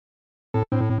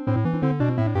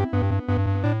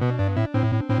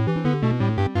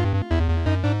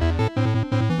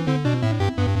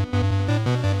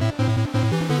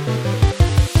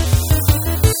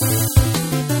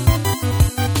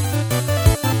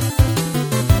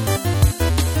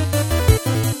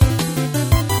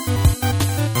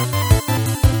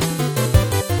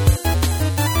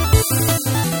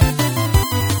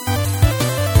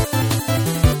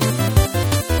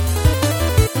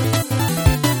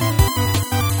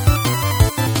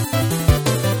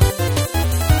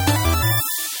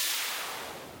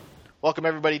Welcome,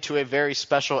 everybody, to a very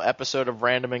special episode of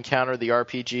Random Encounter, the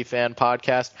RPG Fan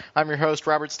Podcast. I'm your host,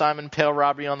 Robert Steinman, Pale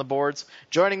Robbie on the boards.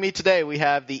 Joining me today, we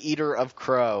have the Eater of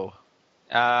Crow.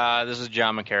 This is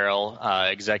John McCarroll,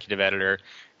 executive editor,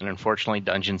 and unfortunately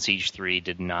Dungeon Siege 3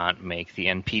 did not make the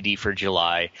NPD for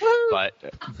July,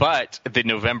 but the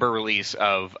November release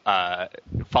of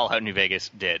Fallout New Vegas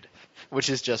did. Which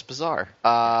is just bizarre.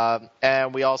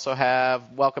 And we also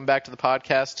have, welcome back to the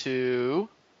podcast to...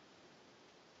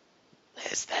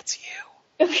 Liz, that's you.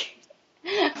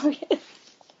 Okay.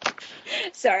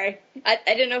 Sorry. I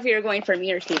didn't know if you were going for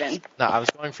me or Steven. No, I was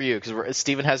going for you, because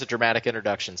Steven has a dramatic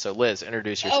introduction. So, Liz,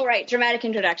 introduce yourself. Oh, right. Dramatic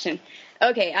introduction.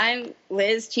 Okay, I'm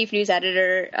Liz, Chief News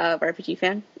Editor of RPG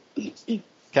Fan.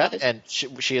 Okay, and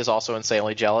she is also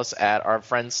insanely jealous at our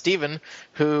friend Steven,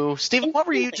 who... Steven, what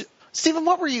were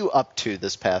you up to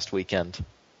this past weekend?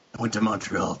 I went to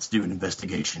Montreal to do an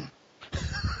investigation.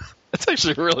 That's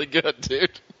actually really good,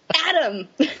 dude. Adam!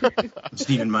 I'm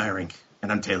Stephen Meyerink, and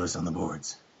I'm Taylor's on the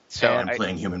boards. So and I'm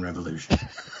playing Human Revolution.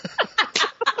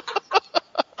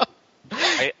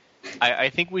 I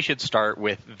think we should start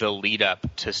with the lead-up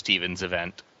to Steven's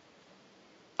event.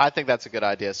 I think that's a good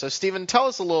idea. So, Steven, tell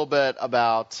us a little bit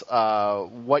about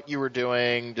what you were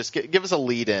doing. Just give us a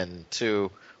lead-in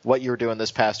to what you were doing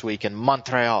this past week in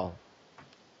Montreal.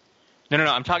 No,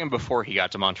 I'm talking before he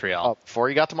got to Montreal. Oh, before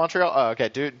you got to Montreal? Oh, okay.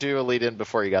 Do a lead-in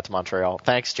before you got to Montreal.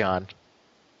 Thanks, John.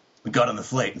 We got on the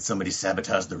flight, and somebody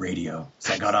sabotaged the radio,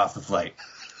 so I got off the flight.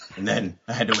 And then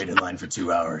I had to wait in line for 2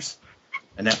 hours.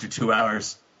 And after 2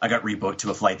 hours, I got rebooked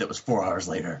to a flight that was 4 hours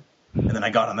later. And then I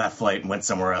got on that flight and went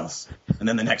somewhere else. And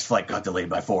then the next flight got delayed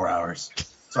by 4 hours.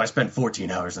 So I spent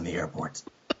 14 hours in the airport.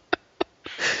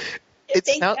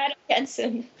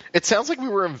 It sounds like we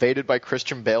were invaded by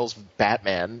Christian Bale's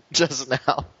Batman just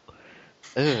now.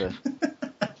 Ugh.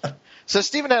 So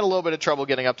Steven had a little bit of trouble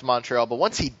getting up to Montreal, but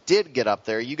once he did get up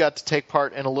there, you got to take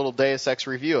part in a little Deus Ex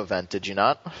review event, did you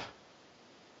not?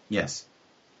 Yes.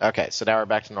 Okay, so now we're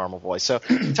back to normal voice. So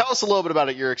tell us a little bit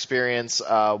about your experience,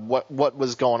 what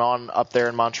was going on up there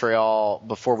in Montreal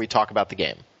before we talk about the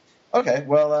game. Okay,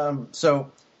 well,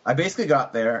 so I basically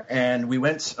got there, and we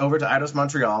went over to Eidos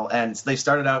Montreal, and they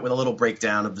started out with a little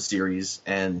breakdown of the series,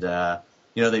 and,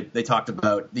 they talked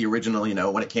about the original,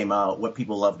 when it came out, what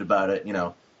people loved about it,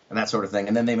 and that sort of thing.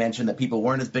 And then they mentioned that people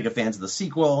weren't as big of fans of the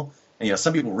sequel, and,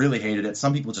 some people really hated it,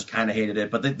 some people just kind of hated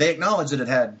it, but they acknowledged that it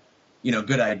had,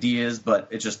 good ideas, but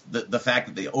it's just the fact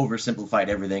that they oversimplified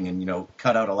everything and,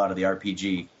 cut out a lot of the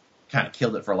RPG kind of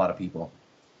killed it for a lot of people.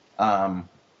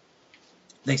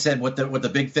 They said what the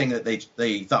big thing that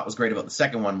they thought was great about the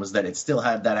second one was that it still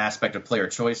had that aspect of player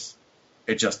choice.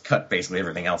 It just cut basically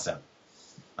everything else out.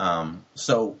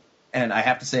 And I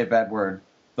have to say a bad word,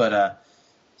 but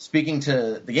speaking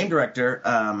to the game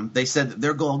director, they said that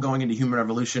their goal going into Human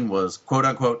Revolution was, quote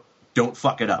unquote, don't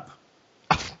fuck it up.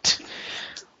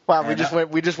 Wow, we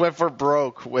just went for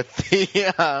broke with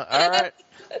the all right.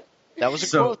 That was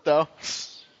a quote though.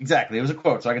 Exactly, it was a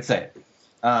quote, so I could say it.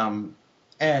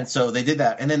 And so they did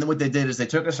that. And then what they did is they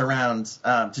took us around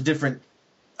to different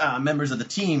members of the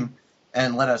team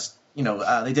and let us,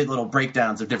 they did little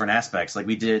breakdowns of different aspects. Like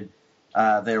we did,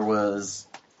 there was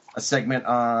a segment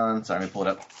on, sorry, let me pull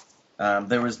it up.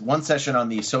 There was one session on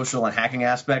the social and hacking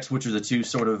aspects, which are the two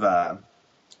sort of,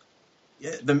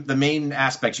 the main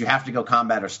aspects. You have to go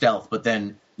combat or stealth, but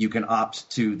then you can opt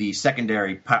to the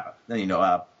secondary,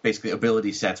 basically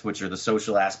ability sets, which are the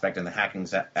social aspect and the hacking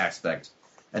aspect.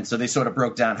 And so they sort of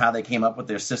broke down how they came up with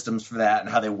their systems for that and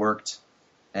how they worked.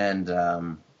 And,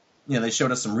 they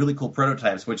showed us some really cool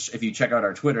prototypes, which if you check out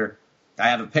our Twitter, I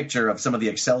have a picture of some of the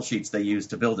Excel sheets they used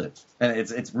to build it. And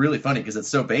it's really funny because it's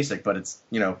so basic, but it's,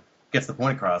 gets the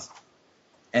point across.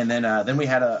 And then we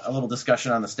had a little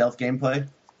discussion on the stealth gameplay,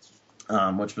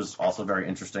 which was also very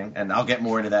interesting. And I'll get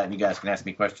more into that and you guys can ask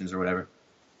me questions or whatever.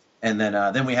 And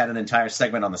then we had an entire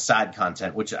segment on the side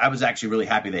content, which I was actually really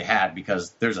happy they had because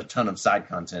there's a ton of side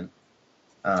content.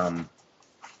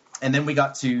 And then we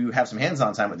got to have some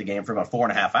hands-on time with the game for about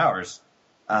 4.5 hours.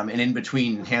 And in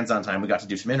between hands-on time, we got to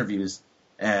do some interviews.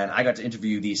 And I got to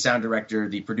interview the sound director,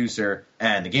 the producer,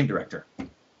 and the game director.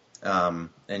 And,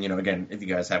 again, if you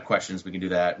guys have questions, we can do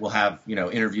that. We'll have,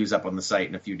 interviews up on the site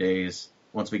in a few days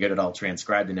once we get it all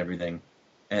transcribed and everything.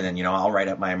 And then, I'll write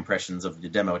up my impressions of the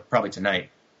demo probably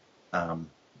tonight.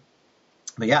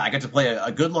 But yeah, I got to play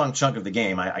a good long chunk of the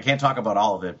game. I can't talk about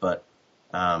all of it, but,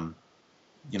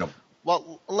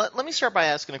 Well, let me start by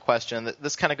asking a question.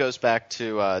 This kind of goes back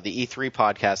to the E3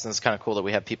 podcast, and it's kind of cool that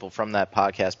we have people from that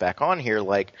podcast back on here.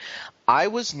 Like, I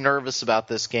was nervous about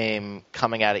this game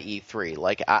coming out of E3.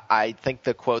 Like, I think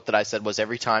the quote that I said was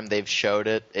every time they've showed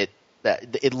it,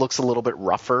 it looks a little bit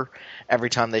rougher every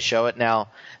time they show it. Now,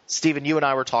 Steven, you and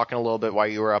I were talking a little bit while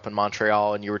you were up in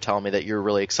Montreal, and you were telling me that you were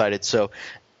really excited. So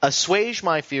assuage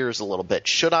my fears a little bit.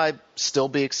 Should I still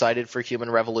be excited for Human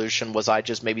Revolution? Was I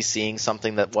just maybe seeing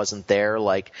something that wasn't there?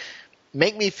 Like,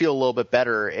 make me feel a little bit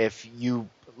better if you,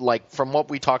 like, from what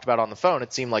we talked about on the phone,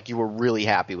 it seemed like you were really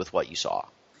happy with what you saw.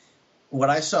 What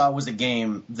I saw was a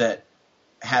game that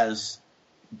has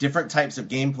different types of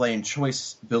gameplay and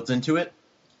choice built into it,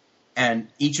 and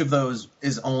each of those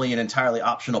is only an entirely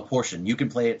optional portion. You can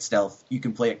play it stealth, you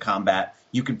can play it combat,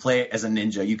 you can play it as a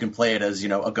ninja, you can play it as,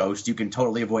 a ghost, you can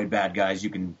totally avoid bad guys, you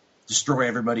can destroy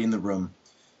everybody in the room,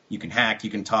 you can hack, you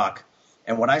can talk.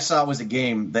 And what I saw was a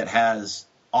game that has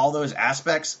all those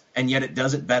aspects, and yet it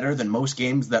does it better than most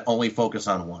games that only focus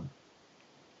on one.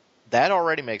 That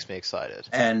already makes me excited.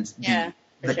 And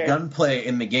the gunplay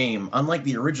in the game, unlike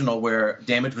the original where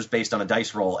damage was based on a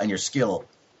dice roll and your skill,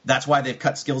 that's why they've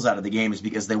cut skills out of the game, is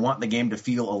because they want the game to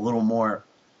feel a little more,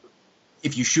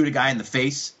 if you shoot a guy in the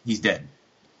face, he's dead.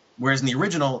 Whereas in the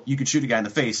original, you could shoot a guy in the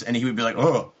face and he would be like,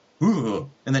 oh, ooh,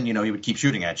 and then, he would keep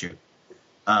shooting at you.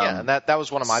 And that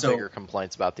was one of my bigger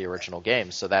complaints about the original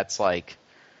game. So that's like...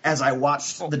 As I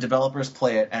watched the developers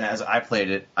play it and as I played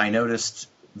it, I noticed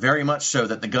very much so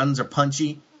that the guns are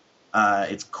punchy,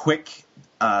 it's quick,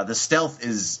 the stealth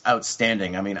is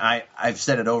outstanding. I mean, I've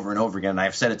said it over and over again, and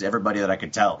I've said it to everybody that I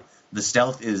could tell. The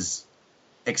stealth is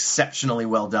exceptionally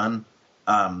well done.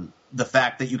 The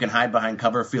fact that you can hide behind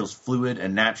cover feels fluid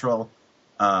and natural.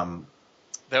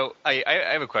 Though, I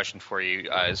have a question for you,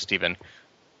 Steven.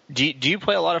 Do you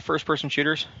play a lot of first-person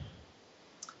shooters?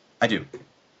 I do.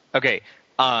 Okay.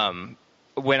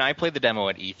 When I played the demo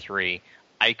at E3,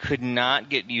 I could not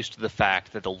get used to the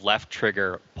fact that the left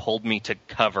trigger pulled me to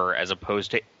cover as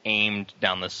opposed to aimed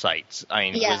down the sights.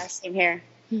 Same here.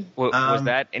 Was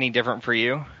that any different for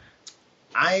you?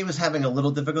 I was having a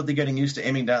little difficulty getting used to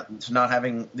aiming down, to not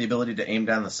having the ability to aim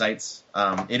down the sights.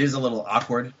 It is a little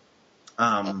awkward.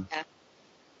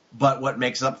 But what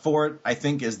makes up for it, I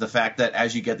think, is the fact that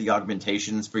as you get the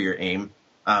augmentations for your aim,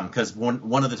 because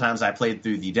one of the times I played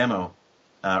through the demo,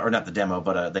 or not the demo,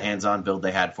 but the hands-on build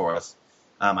they had for us,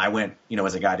 I went,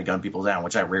 as a guy to gun people down,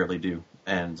 which I rarely do.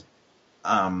 And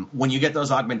when you get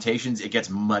those augmentations, it gets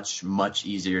much, much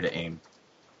easier to aim.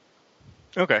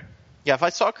 Okay. Yeah, if I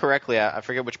saw correctly, I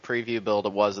forget which preview build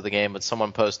it was of the game, but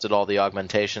someone posted all the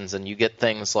augmentations, and you get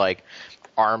things like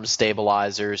arm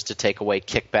stabilizers to take away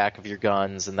kickback of your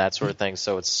guns and that sort of thing.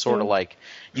 So it's sort of like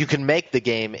you can make the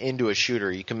game into a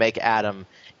shooter. You can make Adam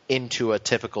into a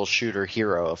typical shooter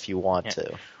hero if you want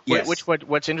to. Yes.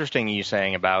 What's interesting you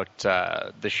saying about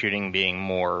the shooting being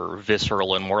more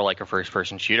visceral and more like a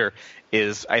first-person shooter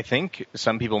is I think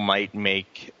some people might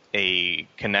make a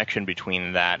connection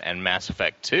between that and Mass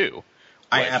Effect 2.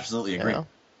 I absolutely agree.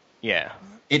 Yeah.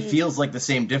 It feels like the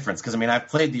same difference because, I've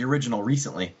played the original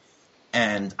recently,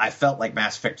 and I felt like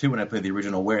Mass Effect 2 when I played the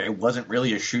original, where it wasn't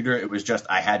really a shooter. It was just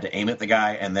I had to aim at the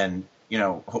guy and then,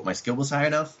 hope my skill was high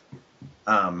enough.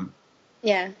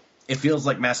 It feels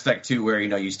like Mass Effect 2 where,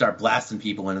 you start blasting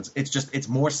people, and it's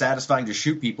more satisfying to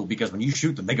shoot people because when you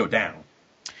shoot them, they go down.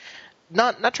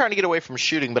 Not trying to get away from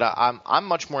shooting, but I'm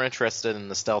much more interested in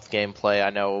the stealth gameplay.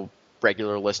 I know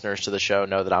regular listeners to the show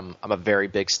know that I'm a very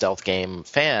big stealth game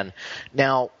fan.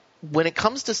 Now, when it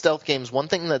comes to stealth games, one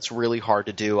thing that's really hard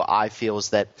to do, I feel, is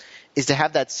to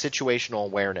have that situational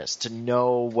awareness, to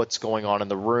know what's going on in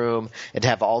the room and to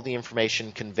have all the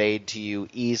information conveyed to you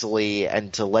easily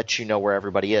and to let you know where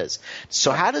everybody is.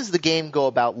 So how does the game go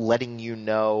about letting you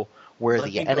know where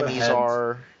the enemies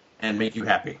are? And make you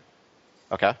happy.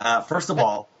 Okay. First of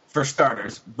all, for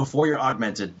starters, before you're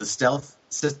augmented, the stealth,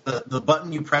 the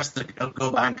button you press to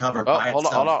go behind cover by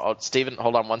itself. Hold on. Oh, Steven,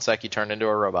 hold on 1 sec. You turned into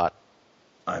a robot.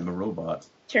 I'm a robot.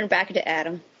 Turn back into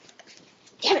Adam.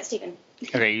 Damn it, Steven.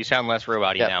 Okay, you sound less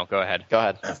robot-y now. Go ahead.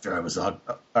 After I was all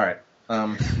right.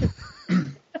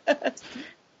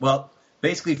 Well,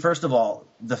 basically, first of all,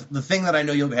 the thing that I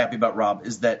know you'll be happy about, Rob,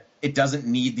 is that it doesn't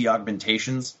need the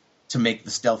augmentations to make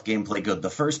the stealth gameplay good. The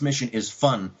first mission is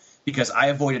fun because I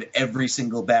avoided every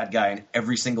single bad guy in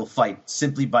every single fight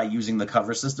simply by using the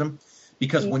cover system.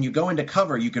 Because when you go into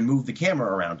cover, you can move the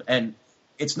camera around, and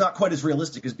it's not quite as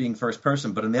realistic as being first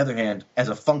person, but on the other hand, as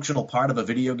a functional part of a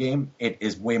video game, it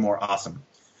is way more awesome.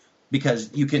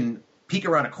 Because you can peek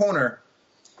around a corner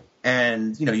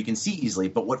and, you can see easily,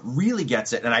 but what really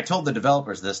gets it, and I told the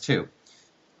developers this too,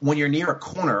 when you're near a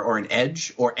corner or an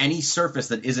edge or any surface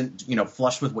that isn't,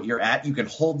 flush with what you're at, you can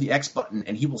hold the X button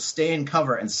and he will stay in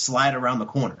cover and slide around the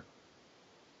corner.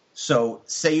 So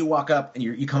say you walk up and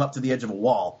you come up to the edge of a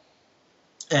wall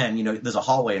and, there's a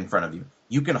hallway in front of you.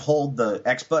 You can hold the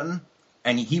X button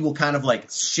and he will kind of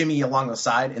like shimmy along the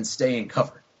side and stay in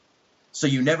cover. So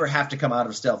you never have to come out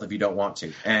of stealth if you don't want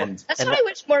to. And that's what I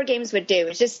wish more games would do.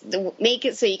 Is just make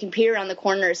it so you can peer around the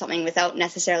corner or something without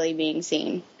necessarily being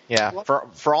seen. Yeah,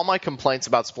 for all my complaints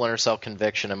about Splinter Cell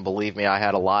Conviction, and believe me, I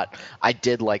had a lot, I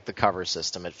did like the cover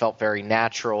system. It felt very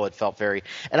natural. It felt very...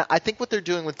 And I think what they're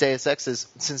doing with Deus Ex is,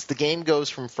 since the game goes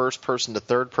from first person to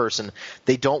third person,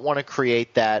 they don't want to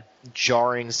create that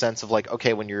jarring sense of like,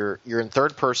 okay, when you're in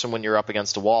third person when you're up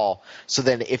against a wall, so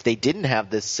then if they didn't have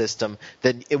this system,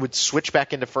 then it would switch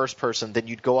back into first person, then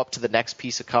you'd go up to the next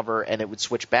piece of cover and it would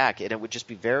switch back, and it would just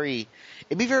be very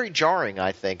jarring,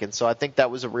 I think. And so I think that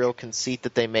was a real conceit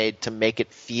that they made to make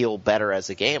it feel better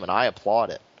as a game, and I applaud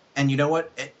it. And you know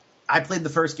what? I played the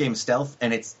first game stealth,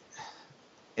 and it's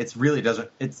really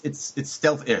doesn't, it's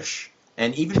stealth-ish.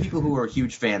 And even people who are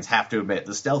huge fans have to admit,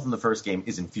 the stealth in the first game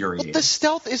is infuriating. But the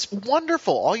stealth is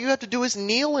wonderful. All you have to do is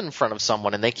kneel in front of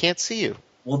someone, and they can't see you.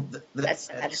 Well,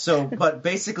 That's sad. but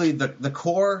basically, the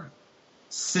core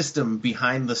system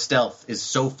behind the stealth is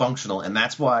so functional, and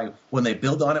that's why when they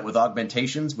build on it with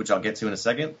augmentations, which I'll get to in a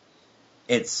second,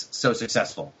 it's so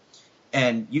successful.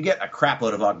 And you get a crap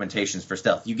load of augmentations for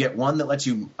stealth. You get one that lets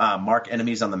you mark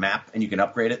enemies on the map, and you can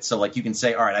upgrade it. So, like, you can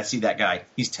say, all right, I see that guy.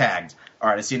 He's tagged. All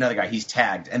right, I see another guy. He's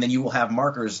tagged. And then you will have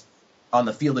markers on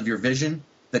the field of your vision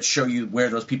that show you where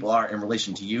those people are in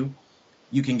relation to you.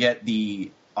 You can get the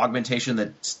augmentation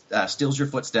that steals your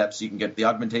footsteps. You can get the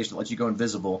augmentation that lets you go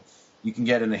invisible. You can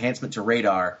get an enhancement to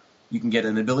radar. You can get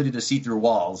an ability to see through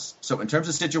walls. So in terms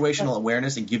of situational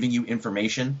awareness and giving you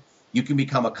information, you can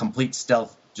become a complete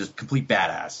stealth, just complete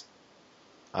badass.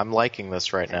 I'm liking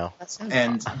this right now.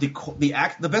 And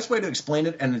the best way to explain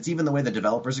it, and it's even the way the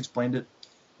developers explained it,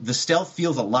 the stealth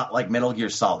feels a lot like Metal Gear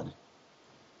Solid.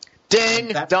 Ding!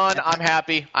 Done. I'm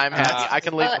happy. I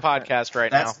can leave the podcast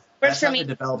right now. That's how they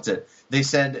developed it. They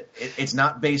said it's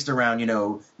not based around,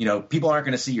 people aren't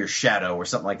going to see your shadow or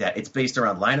something like that. It's based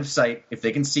around line of sight, if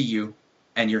they can see you,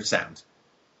 and your sound.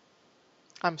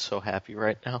 I'm so happy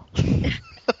right now.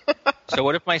 So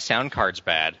what if my sound card's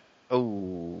bad?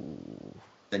 Oh.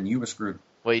 Then you were screwed.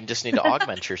 Well, you just need to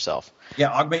augment yourself. Yeah,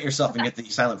 augment yourself and get the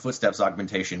Silent Footsteps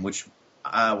augmentation, which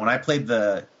when I played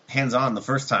the hands-on the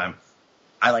first time,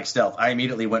 I like stealth. I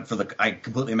immediately went for I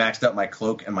completely maxed out my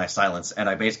cloak and my silence, and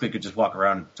I basically could just walk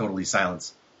around totally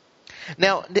silence.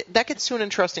 Now, that gets to an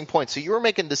interesting point. So you were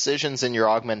making decisions in your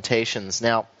augmentations.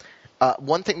 Now,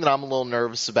 one thing that I'm a little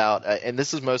nervous about, and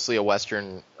this is mostly a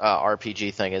Western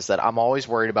RPG thing, is that I'm always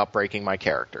worried about breaking my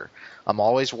character. I'm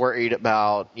always worried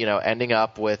about, ending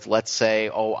up with, let's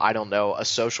say, a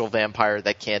social vampire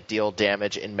that can't deal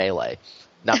damage in melee.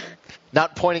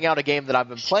 Not pointing out a game that I've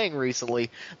been playing recently,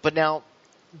 but now,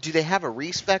 do they have a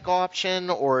respec option,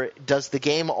 or does the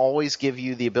game always give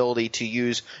you the ability to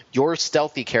use your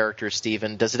stealthy character,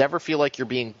 Steven? Does it ever feel like you're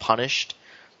being punished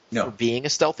for being a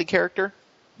stealthy character?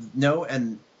 No,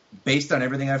 and based on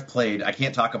everything I've played, I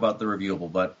can't talk about the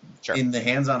reviewable, but in the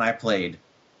hands-on I played,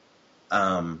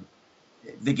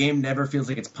 the game never feels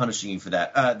like it's punishing you for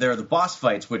that. There are the boss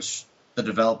fights, which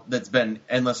that's been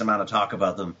endless amount of talk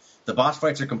about them. The boss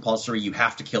fights are compulsory. You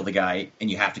have to kill the guy, and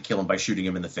you have to kill him by shooting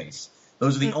him in the face.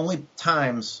 Those are the only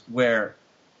times where,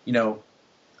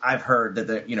 I've heard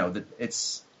that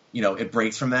it's, it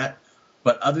breaks from that.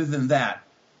 But other than that,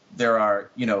 there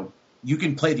are, you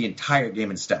can play the entire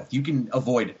game in stealth. You can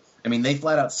avoid it. I mean, they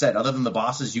flat out said, other than the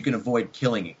bosses, you can avoid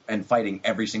killing and fighting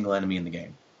every single enemy in the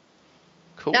game.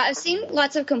 Cool. Now, I've seen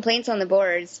lots of complaints on the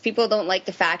boards. People don't like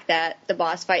the fact that the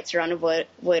boss fights are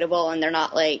unavoidable and they're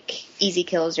not like easy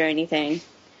kills or anything.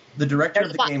 The director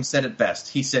of the game said it best.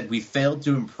 He said, we failed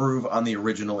to improve on the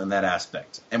original in that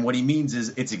aspect. And what he means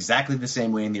is it's exactly the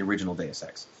same way in the original Deus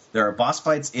Ex. There are boss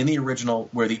fights in the original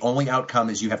where the only outcome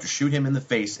is you have to shoot him in the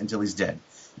face until he's dead.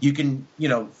 You can,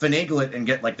 finagle it and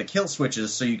get like the kill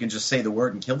switches so you can just say the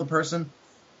word and kill the person.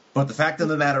 But the fact of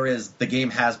the matter is the game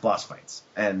has boss fights,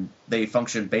 and they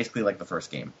function basically like the first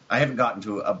game. I haven't gotten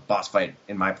to a boss fight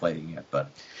in my playing yet, but...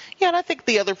 Yeah, and I think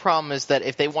the other problem is that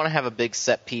if they want to have a big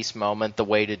set-piece moment, the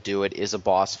way to do it is a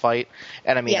boss fight.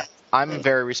 And, I mean, I'm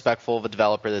very respectful of a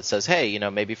developer that says, hey,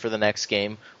 maybe for the next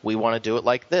game, we want to do it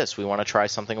like this. We want to try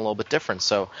something a little bit different.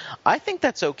 So I think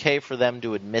that's okay for them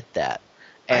to admit that.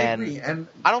 And I agree. And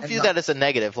I don't view that as a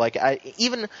negative. Like,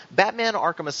 even Batman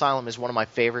Arkham Asylum is one of my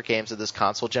favorite games of this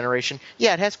console generation.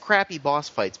 Yeah, it has crappy boss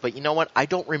fights, but you know what? I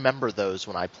don't remember those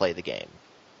when I play the game.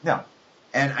 No.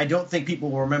 And I don't think people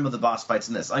will remember the boss fights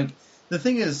in this. Like, the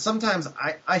thing is, sometimes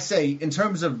I say, in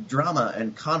terms of drama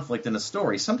and conflict in a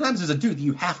story, sometimes there's a dude that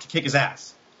you have to kick his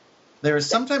ass. There is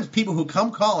sometimes people who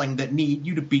come calling that need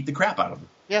you to beat the crap out of them.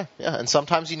 Yeah, and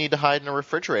sometimes you need to hide in a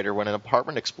refrigerator when an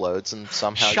apartment explodes, and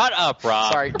somehow... Shut up,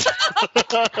 Rob. Sorry.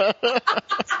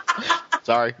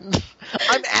 Sorry.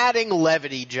 I'm adding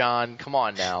levity, John. Come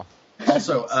on now.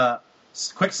 Also,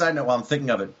 quick side note while I'm thinking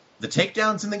of it. The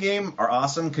takedowns in the game are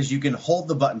awesome because you can hold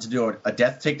the button to do a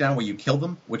death takedown where you kill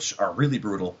them, which are really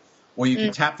brutal, or you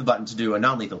can tap the button to do a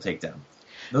non-lethal takedown.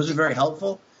 Those are very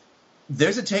helpful.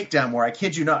 There's a takedown where, I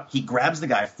kid you not, he grabs the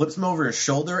guy, flips him over his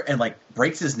shoulder, and, like,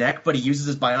 breaks his neck, but he uses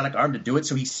his bionic arm to do it,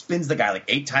 so he spins the guy, like,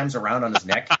 8 times around on his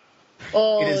neck.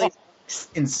 Oh, It is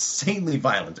insanely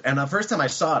violent. And the first time I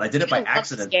saw it, I did it by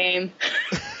accident. Game.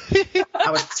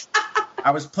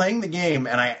 I was playing the game,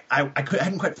 and I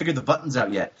hadn't quite figured the buttons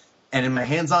out yet. And in my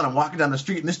hands on, I'm walking down the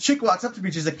street, and this chick walks up to me,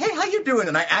 and she's like, "Hey, how you doing?"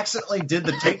 And I accidentally did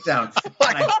the takedown, and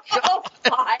I Oh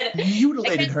God!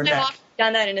 mutilated her neck. I've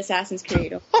done that in Assassin's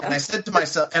Creed. And I said to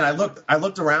myself, and I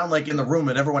looked around, like, in the room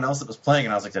at everyone else that was playing,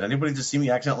 and I was like, "Did anybody just see me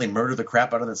accidentally murder the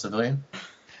crap out of that civilian?"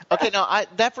 Okay, now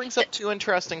that brings up 2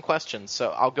 interesting questions.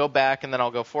 So I'll go back and then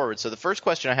I'll go forward. So the first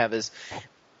question I have is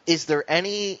there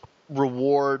any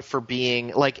reward for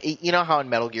being, like, you know how in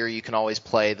Metal Gear you can always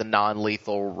play the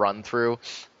non-lethal run-through,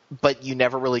 but you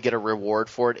never really get a reward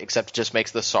for it, except it just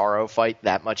makes the Sorrow fight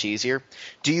that much easier.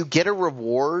 Do you get a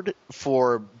reward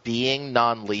for being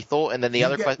non-lethal? And then the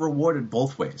other question, rewarded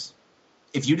both ways.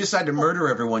 If you decide to murder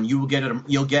everyone, you'll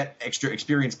get extra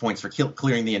experience points for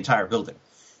clearing the entire building.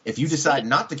 If you decide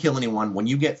not to kill anyone, when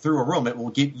you get through a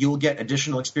room, you'll get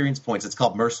additional experience points. It's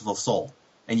called Merciful Soul,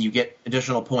 and you get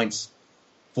additional points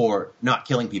for not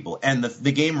killing people. And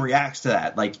the game reacts to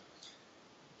that, like,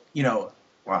 you know.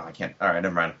 Well, I can't. All right,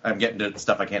 never mind. I'm getting to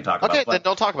stuff I can't talk about. Okay, then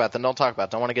don't talk about it.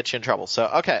 Don't want to get you in trouble. So,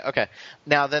 okay.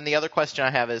 Now, then the other question I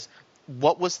have is,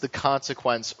 what was the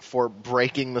consequence for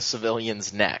breaking the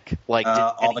civilian's neck? Like,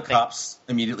 all the cops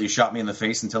immediately shot me in the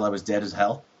face until I was dead as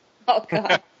hell. Oh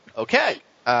God! Okay.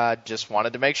 Just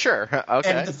wanted to make sure.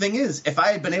 Okay. And the thing is, if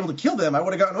I had been able to kill them, I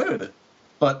would have gotten away with it.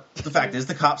 But the fact is,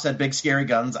 the cops had big, scary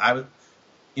guns.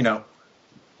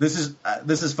 This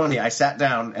is funny. I sat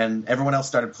down and everyone else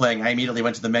started playing. I immediately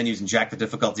went to the menus and jacked the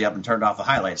difficulty up and turned off the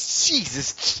highlights.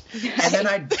 Jesus.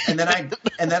 And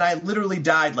then I literally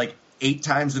died like 8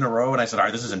 times in a row. And I said, "All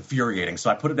right, this is infuriating."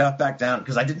 So I put it back down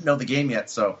because I didn't know the game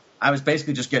yet. So I was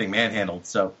basically just getting manhandled.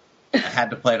 So I had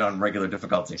to play it on regular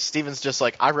difficulty. Steven's just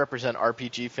like, I represent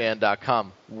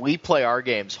RPGFan.com. We play our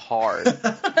games hard.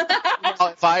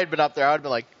 If I had been up there, I would have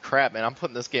been like, crap, man, I'm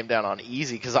putting this game down on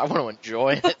easy because I want to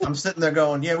enjoy it. I'm sitting there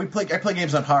going, yeah, I play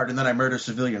games on hard, and then I murder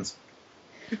civilians.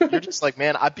 You're just like,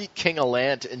 man, I beat King of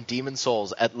Land in Demon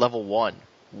Souls at level 1.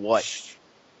 What?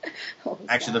 Oh,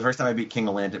 Actually, the first time I beat King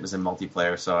of Land, it was in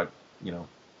multiplayer, so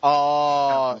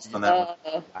Oh. on that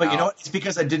one. But you know what? It's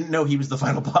because I didn't know he was the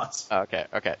final boss. Okay.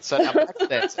 So now back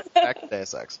to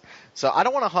Deus Ex. So I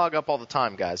don't want to hog up all the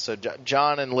time, guys. So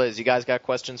John and Liz, you guys got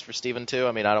questions for Steven too?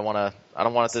 I mean, I don't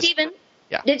want this. Steven,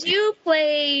 yeah. Did you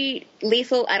play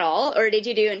lethal at all, or did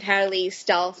you do entirely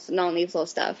stealth, non-lethal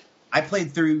stuff? I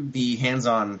played through the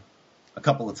hands-on a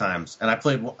couple of times, and I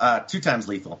played 2 times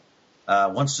lethal.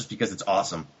 Once just because it's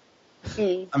awesome.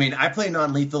 I mean, I play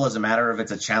non-lethal as a matter of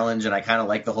it's a challenge, and I kind of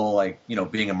like the whole,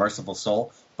 being a merciful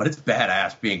soul, but it's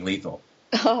badass being lethal.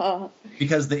 Oh.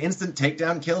 Because the instant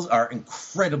takedown kills are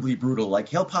incredibly brutal. Like,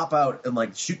 he'll pop out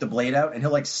and, shoot the blade out, and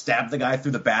he'll, stab the guy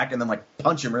through the back and then,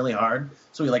 punch him really hard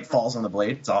so he, falls on the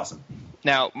blade. It's awesome.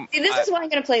 Now, See, this is why I'm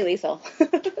going to play lethal.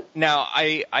 Now,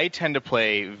 I tend to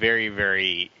play very,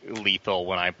 very lethal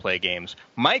when I play games.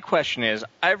 My question is,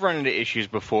 I've run into issues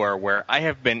before where I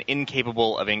have been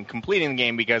incapable of completing the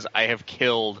game because I have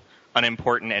killed an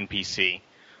important NPC.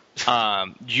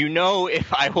 Do you know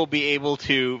if I will be able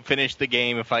to finish the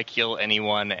game if I kill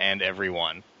anyone and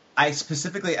everyone? I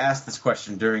specifically asked this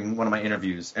question during one of my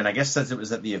interviews, and I guess since it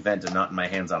was at the event and not in my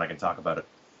hands-on, I can talk about it.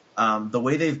 The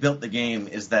way they've built the game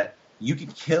is that you can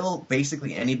kill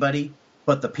basically anybody,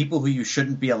 but the people who you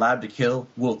shouldn't be allowed to kill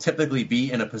will typically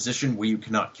be in a position where you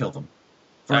cannot kill them.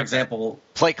 For example,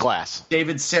 plate glass.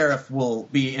 David Seraph will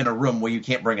be in a room where you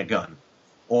can't bring a gun.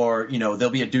 Or, there'll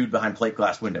be a dude behind plate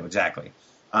glass window, exactly.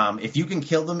 If you can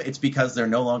kill them, it's because they're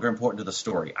no longer important to the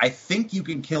story. I think you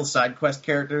can kill side quest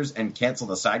characters and cancel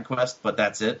the side quest, but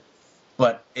that's it.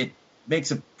 But it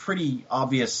makes a pretty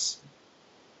obvious...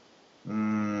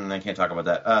 I can't talk about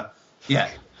that.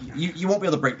 Yeah, you won't be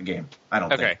able to break the game, I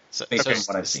don't think. So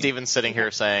what I've seen. Steven's sitting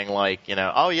here saying,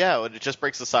 oh, yeah, it just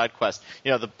breaks the side quest.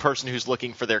 The person who's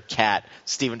looking for their cat,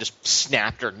 Steven just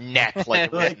snapped her neck like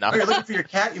oh, you're looking for your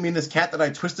cat? You mean this cat that I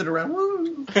twisted around?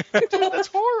 Woo! That's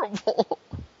horrible.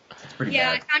 It's pretty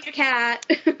Yeah, bad. I found your cat.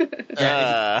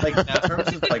 Yeah, in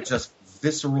terms of just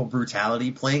visceral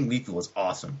brutality, playing Lethal is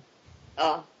awesome.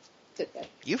 Oh, it's okay.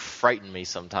 You frighten me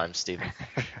sometimes, Steven.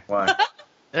 Why?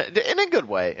 In a good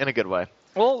way. In a good way.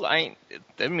 Well,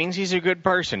 that means he's a good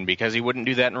person because he wouldn't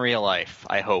do that in real life,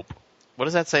 I hope. What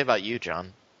does that say about you,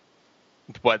 John?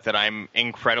 What, that I'm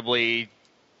incredibly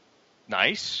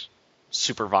nice?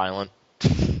 Super violent.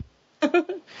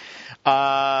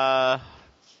 I'm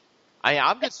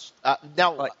just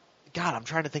now. God, I'm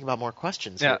trying to think about more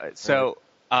questions. Yeah. Here. So,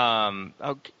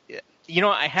 okay,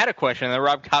 I had a question, and then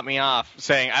Rob cut me off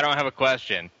saying I don't have a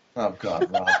question. Oh,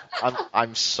 God, Rob.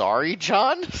 I'm sorry,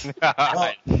 John.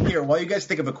 Well, here, while you guys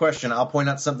think of a question, I'll point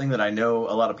out something that I know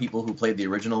a lot of people who played the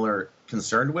original are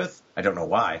concerned with. I don't know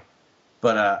why.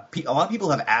 But a lot of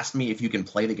people have asked me if you can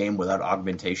play the game without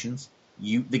augmentations.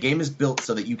 The game is built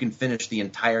so that you can finish the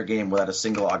entire game without a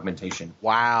single augmentation.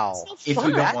 Wow. So If you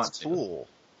fun. don't That's want to. cool.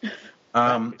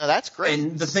 No, that's great.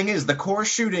 And the thing is, the core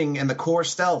shooting and the core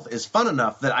stealth is fun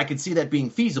enough that I could see that being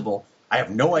feasible. I have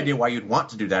no idea why you'd want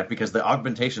to do that because the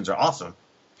augmentations are awesome.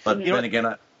 But then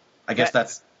again, I guess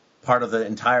that's part of the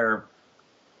entire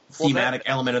thematic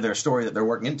element of their story that they're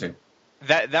working into.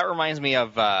 That reminds me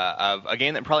of a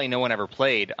game that probably no one ever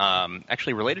played,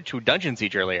 actually related to Dungeon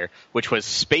Siege earlier, which was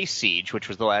Space Siege, which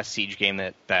was the last Siege game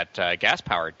that Gas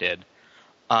Power did,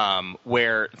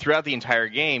 where throughout the entire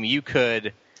game you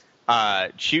could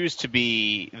choose to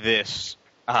be this,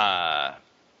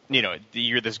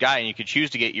 you're this guy and you could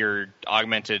choose to get your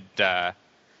augmented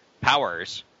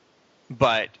powers,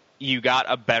 but you got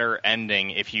a better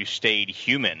ending if you stayed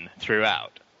human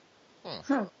throughout.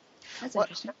 Huh. That's Well,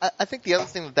 interesting. I think the other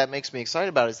thing that makes me excited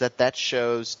about is that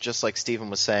shows, just like Steven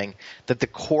was saying, that the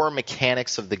core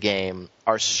mechanics of the game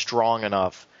are strong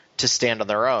enough to stand on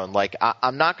their own. Like,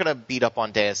 I'm not going to beat up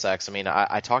on Deus Ex. I mean,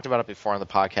 I talked about it before on the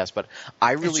podcast, but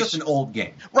I really... It's just an old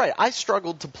game. Right, I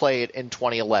struggled to play it in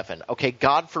 2011. Okay,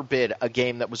 God forbid a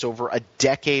game that was over a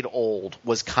decade old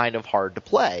was kind of hard to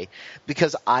play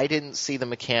because I didn't see the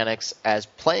mechanics as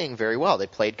playing very well. They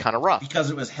played kind of rough. Because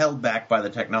it was held back by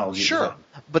the technology. Sure,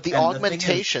 but the And the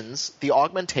thing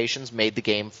augmentations made the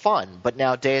game fun. But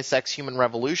now Deus Ex Human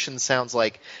Revolution sounds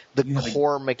like the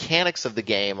core mechanics of the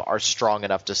game are strong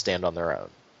enough to stand on their own.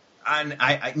 And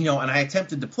I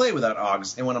attempted to play without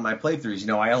augs in one of my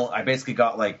playthroughs. I basically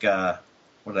got like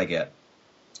what did I get?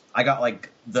 I got like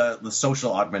the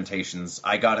social augmentations.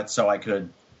 I got it so I could.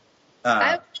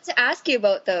 I wanted to ask you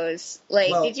about those.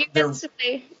 Like, well, did you they're- get to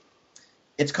play?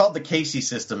 It's called the Casey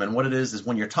system, and what it is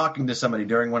when you're talking to somebody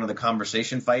during one of the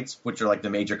conversation fights, which are like the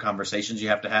major conversations you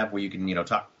have to have, where you can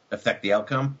affect the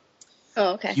outcome.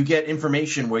 Oh, okay. You get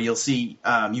information where you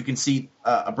can see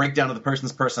a breakdown of the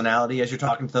person's personality as you're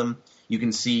talking to them. You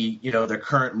can see, their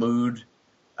current mood.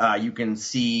 You can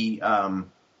see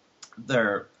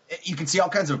you can see all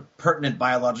kinds of pertinent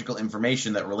biological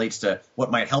information that relates to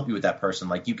what might help you with that person.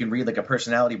 Like you can read like a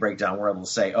personality breakdown where it'll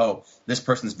say, "Oh, this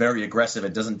person's very aggressive.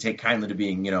 It doesn't take kindly to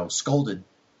being, scolded,"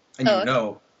 and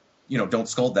don't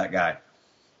scold that guy.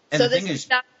 And So the thing this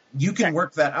is, you can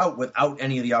work that out without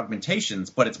any of the augmentations,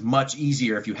 but it's much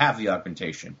easier if you have the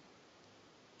augmentation.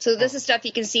 So this is stuff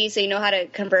you can see, so you know how to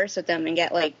converse with them and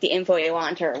get like the info you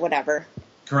want or whatever.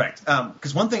 Correct.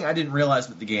 Because one thing I didn't realize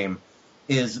with the game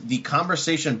is the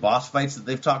conversation boss fights that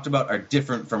they've talked about are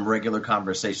different from regular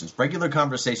conversations. Regular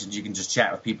conversations, you can just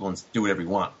chat with people and do whatever you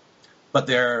want. But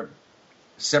there are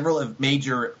several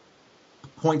major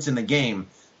points in the game,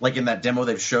 like in that demo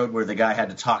they've showed where the guy had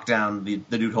to talk down the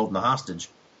dude holding the hostage,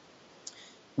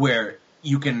 where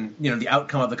you can, the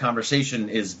outcome of the conversation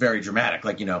is very dramatic.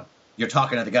 Like, you're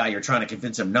talking to the guy, you're trying to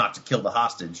convince him not to kill the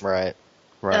hostage. Right.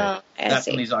 I That's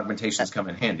see. when these augmentations come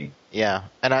in handy. Yeah,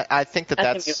 and I think That's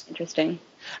that's gonna be interesting.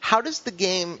 How does the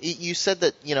game? You said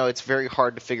that it's very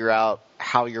hard to figure out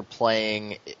how you're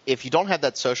playing. If you don't have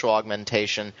that social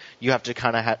augmentation, you have to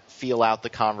kind of feel out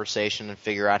the conversation and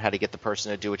figure out how to get the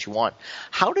person to do what you want.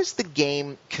 How does the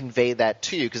game convey that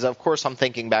to you? Because of course I'm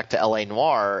thinking back to L.A.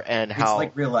 Noire and how it's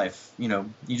like real life. You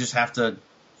just have to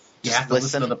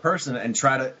listen to the person and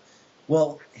try to.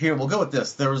 Well, here we'll go with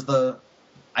this. There was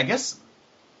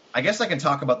I guess I can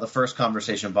talk about the first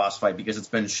conversation boss fight because it's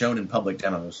been shown in public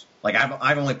demos. Like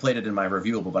I've only played it in my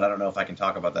reviewable, but I don't know if I can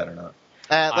talk about that or not.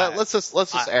 Let's just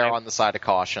err on the side of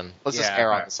caution. Let's just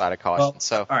err on the side of caution.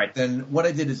 Well, all right, then what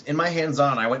I did is in my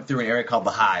hands-on, I went through an area called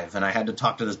the Hive, and I had to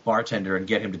talk to this bartender and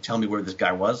get him to tell me where this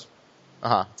guy was.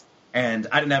 And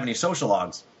I didn't have any social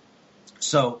logs,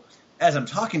 so as I'm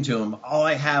talking to him, all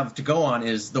I have to go on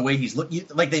is the way he's looking.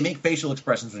 Like they make facial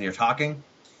expressions when you're talking.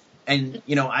 And,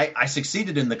 I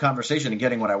succeeded in the conversation and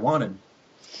getting what I wanted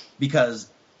because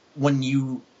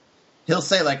he'll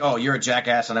say like, "Oh, you're a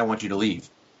jackass and I want you to leave."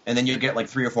 and then you get like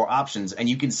 3 or 4 options, and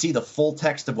you can see the full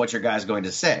text of what your guy's going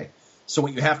to say. So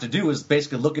what you have to do is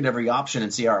basically look at every option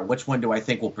and see, all right, which one do I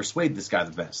think will persuade this guy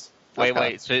the best?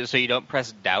 Wait. So you don't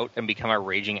press doubt and become a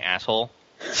raging asshole?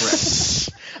 Correct.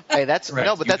 Hey, that's Correct.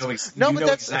 no, but You that's know no, but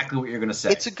that's exactly what you're going to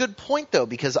say. It's a good point though,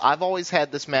 because I've always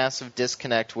had this massive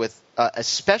disconnect with,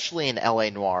 especially in LA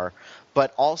Noire,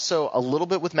 but also a little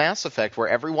bit with Mass Effect, where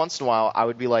every once in a while I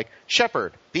would be like,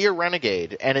 Shepard, be a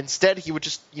renegade, and instead he would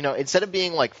just, instead of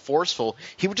being like forceful,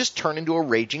 he would just turn into a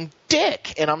raging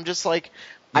dick, and I'm just like,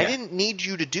 I didn't need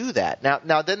you to do that.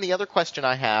 Now, then the other question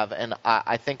I have, and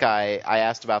I think I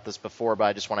asked about this before, but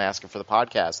I just want to ask it for the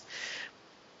podcast.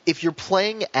 If you're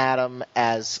playing Adam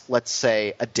as, let's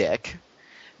say, a dick,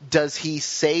 does he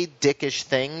say dickish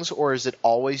things, or is it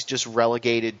always just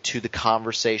relegated to the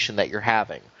conversation that you're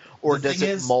having? Or does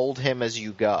it mold him as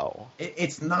you go?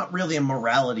 It's not really a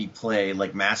morality play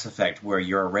like Mass Effect where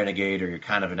you're a renegade or you're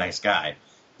kind of a nice guy.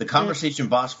 The conversation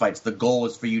boss fights, the goal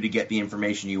is for you to get the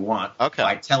information you want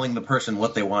by telling the person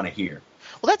what they want to hear.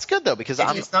 Well, that's good, though, because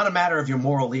it's not a matter of your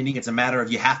moral leaning. It's a matter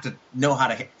of you have to know how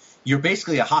to – you're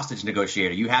basically a hostage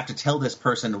negotiator. You have to tell this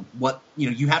person what –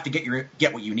 you have to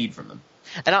get what you need from them.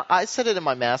 And I said it in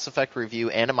my Mass Effect review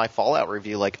and in my Fallout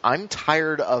review. Like, I'm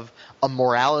tired of a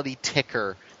morality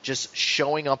ticker just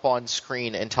showing up on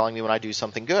screen and telling me when I do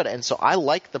something good. And so I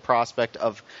like the prospect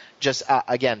of just,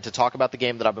 again, to talk about the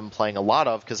game that I've been playing a lot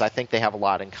of, because I think they have a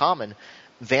lot in common.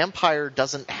 Vampire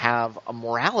doesn't have a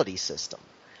morality system.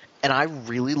 And I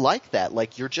really like that.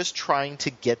 Like, you're just trying to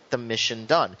get the mission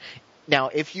done. Now,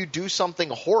 if you do something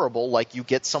horrible, like you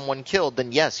get someone killed,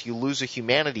 then yes, you lose a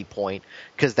humanity point,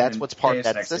 because that's what's part of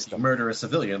that system. If you murder a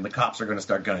civilian, the cops are going to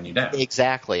start gunning you down.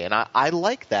 Exactly, and I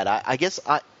like that. I guess,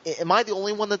 am I the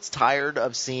only one that's tired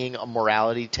of seeing a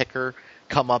morality ticker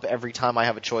come up every time I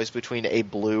have a choice between a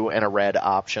blue and a red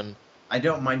option? I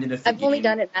don't mind it if I've only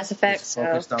done it in Mass Effect, so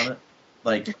focused on it.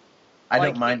 Like, I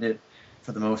don't mind it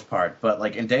for the most part, but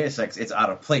like in Deus Ex, it's out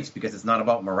of place because it's not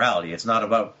about morality. It's not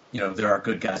about there are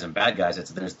good guys and bad guys.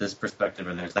 There's this perspective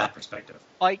and there's that perspective.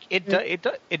 Like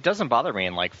it doesn't bother me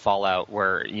in like Fallout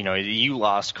where you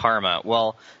lost karma.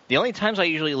 Well, the only times I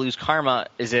usually lose karma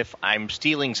is if I'm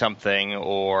stealing something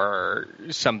or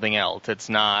something else. It's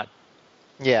not.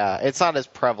 Yeah, it's not as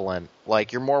prevalent.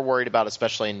 Like, you're more worried about,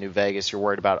 especially in New Vegas, you're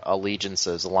worried about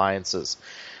allegiances, alliances.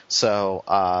 So,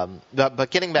 but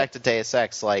getting back to Deus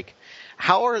Ex, like,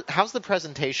 how's the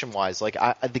presentation wise? Like,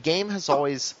 the game has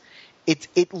always,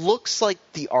 it looks like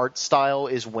the art style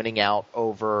is winning out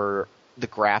over the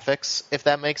graphics, if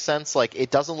that makes sense. Like, it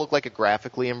doesn't look like a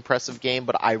graphically impressive game,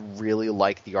 but I really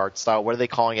like the art style. What are they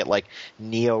calling it? Like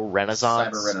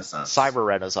Neo-Renaissance?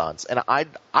 Cyber-Renaissance. And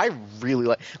I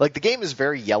really like the game is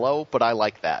very yellow, but I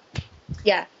like that.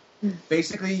 Yeah.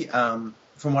 Basically, from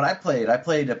what I played a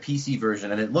PC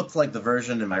version, and it looked like the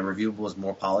version in my review was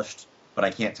more polished, but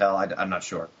I can't tell. I'm not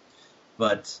sure.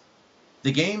 But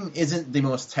the game isn't the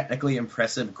most technically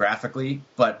impressive graphically,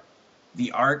 but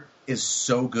the art is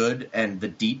so good and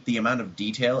the amount of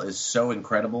detail is so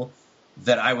incredible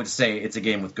that I would say it's a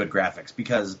game with good graphics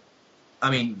because,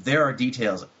 I mean, there are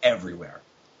details everywhere.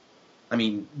 I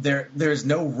mean, there's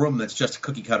no room that's just a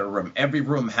cookie-cutter room. Every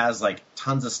room has, like,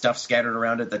 tons of stuff scattered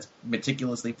around it that's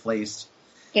meticulously placed.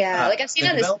 Yeah, like I've seen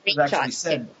on the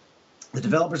screenshots. The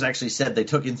developers actually said they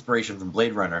took inspiration from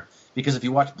Blade Runner because if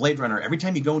you watch Blade Runner, every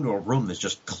time you go into a room, there's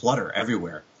just clutter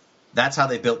everywhere. That's how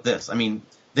they built this. I mean,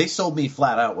 they sold me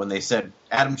flat out when they said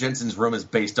Adam Jensen's room is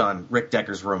based on Rick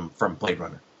Decker's room from Blade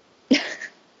Runner.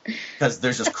 Because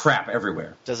there's just crap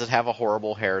everywhere. Does it have a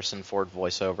horrible Harrison Ford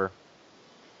voiceover?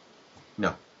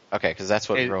 No. Okay, because that's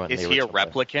what ruined the original. Is he a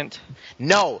replicant?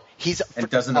 No, he's and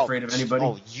doesn't afraid of anybody.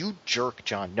 Oh, you jerk,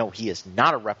 John! No, he is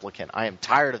not a replicant. I am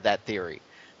tired of that theory.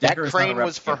 That crane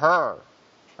was for her.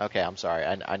 Okay, I'm sorry.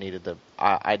 I needed the.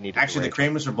 I needed. Actually, the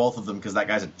crane was for both of them because that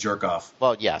guy's a jerk off.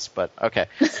 Well, yes, but okay.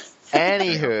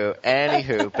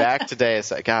 Anywho, back to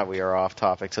Deus Ex. God, we are off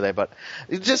topic today, but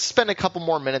just spend a couple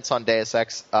more minutes on Deus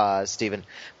Ex, Stephen.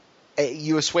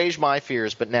 You assuage my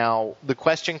fears, but now the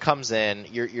question comes in.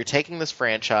 You're taking this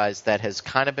franchise that has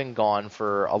kind of been gone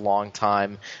for a long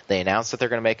time. They announced that they're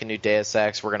going to make a new Deus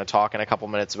Ex. We're going to talk in a couple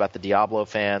minutes about the Diablo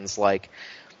fans. Like,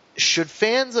 should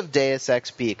fans of Deus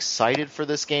Ex be excited for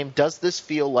this game? Does this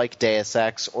feel like Deus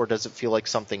Ex, or does it feel like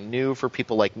something new for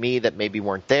people like me that maybe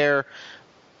weren't there?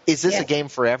 Is this a game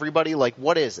for everybody? Like,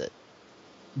 what is it?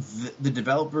 The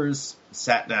developers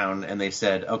sat down and they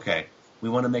said, okay, we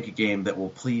want to make a game that will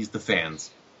please the fans.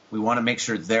 We want to make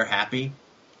sure they're happy,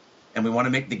 and we want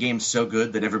to make the game so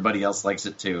good that everybody else likes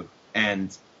it too.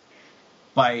 And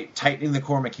by tightening the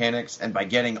core mechanics and by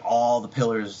getting all the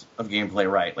pillars of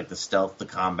gameplay right, like the stealth, the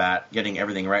combat, getting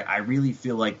everything right, I really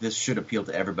feel like this should appeal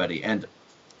to everybody. And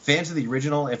fans of the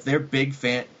original, if they're big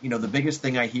fan, the biggest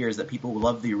thing I hear is that people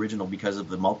love the original because of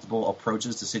the multiple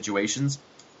approaches to situations.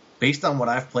 Based on what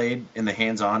I've played in the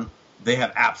hands-on, they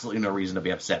have absolutely no reason to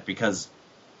be upset, because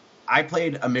I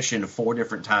played a mission 4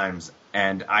 different times,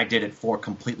 and I did it 4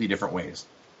 completely different ways.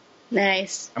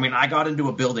 Nice. I mean, I got into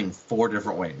a building 4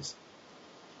 different ways.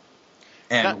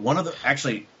 And one of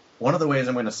the ways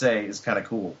I'm going to say is kind of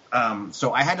cool.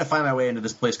 So I had to find my way into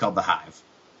this place called the Hive.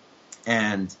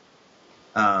 And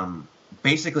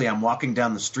basically I'm walking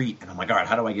down the street, and I'm like, all right,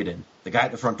 how do I get in? The guy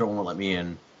at the front door won't let me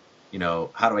in.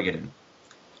 How do I get in?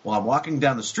 Well, I'm walking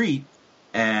down the street,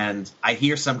 and I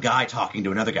hear some guy talking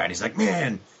to another guy, and he's like,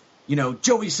 man,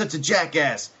 Joey's such a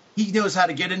jackass. He knows how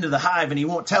to get into the Hive, and he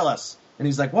won't tell us. And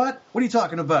he's like, what? What are you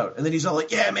talking about? And then he's all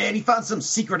like, yeah, man, he found some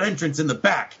secret entrance in the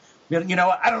back. I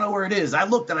don't know where it is. I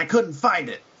looked, and I couldn't find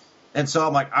it. And so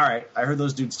I'm like, all right, I heard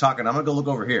those dudes talking. I'm going to go look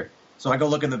over here. So I go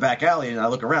look in the back alley, and I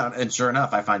look around, and sure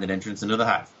enough, I find an entrance into the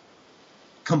Hive.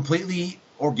 Completely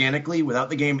organically, without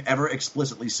the game ever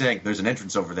explicitly saying there's an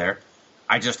entrance over there.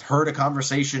 I just heard a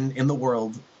conversation in the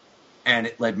world, and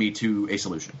it led me to a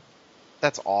solution.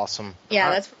 That's awesome. Yeah,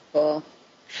 that's cool.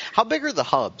 How big are the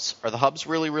hubs? Are the hubs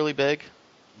really, really big?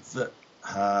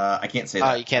 I can't say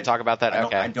that. You can't talk about that?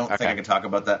 I don't think I can talk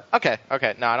about that. Okay.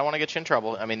 No, I don't want to get you in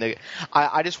trouble. I mean,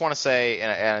 I just want to say,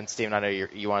 and Steven, I know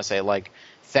you want to say,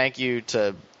 thank you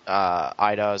to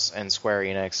Eidos and Square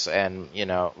Enix, and,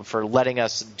 for letting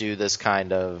us do this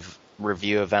kind of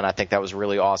review event. I think that was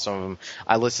really awesome.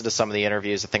 I listened to some of the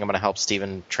interviews. I think I'm going to help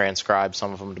Steven transcribe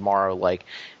some of them tomorrow.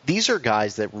 These are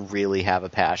guys that really have a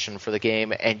passion for the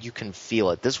game, and you can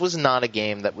feel it. This was not a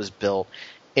game that was built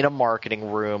in a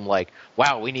marketing room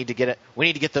wow, we need to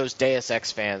get those Deus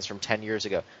Ex fans from 10 years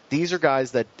ago. These are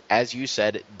guys that, as you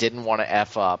said, didn't want to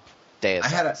F up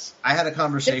Deus Ex. I had a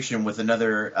conversation with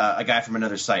a guy from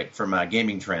another site, from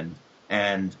Gaming Trend,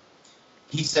 and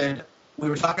he said, we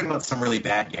were talking about some really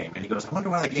bad game, and he goes, I wonder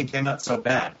why that game came out so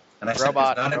bad. And I said,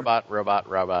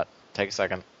 Robot. Take a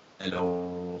second.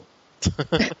 Hello.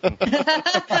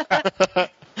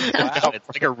 Wow, it's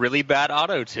like a really bad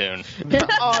auto-tune.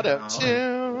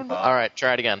 Auto-tune. All right,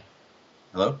 try it again.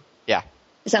 Hello? Yeah.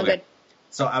 Sound good.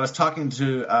 So I was talking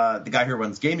to the guy who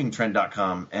runs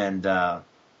GamingTrend.com, and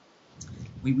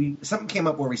we something came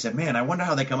up where we said, man, I wonder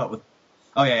how they come up with...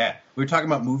 Oh, yeah. We were talking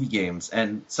about movie games,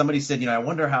 and somebody said, I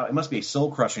wonder how... It must be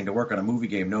soul-crushing to work on a movie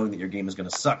game knowing that your game is going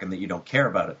to suck and that you don't care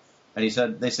about it. And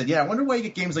they said, yeah, I wonder why you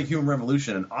get games like Human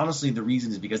Revolution. And honestly, the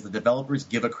reason is because the developers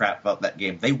give a crap about that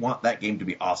game. They want that game to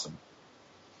be awesome.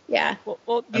 Yeah.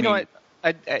 Well, you know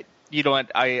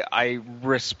what? I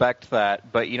respect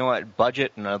that, but you know what?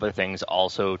 Budget and other things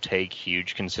also take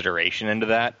huge consideration into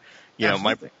that.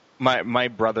 My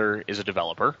brother is a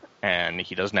developer, and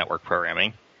he does network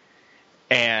programming.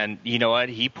 And you know what?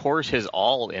 He pours his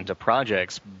all into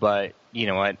projects, but you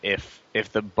know what? If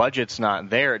the budget's not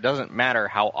there, it doesn't matter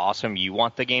how awesome you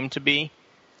want the game to be.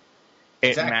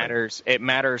 It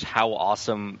matters how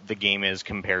awesome the game is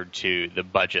compared to the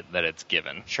budget that it's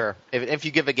given. Sure. If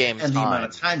you give a game and the amount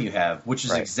of time you have, which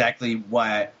is exactly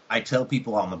why I tell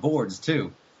people on the boards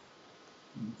too.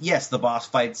 Yes, the boss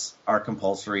fights are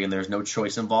compulsory and there's no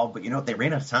choice involved, but you know what? They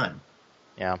ran out of time.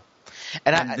 Yeah.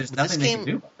 And there's nothing they can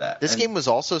do about that. This game was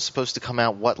also supposed to come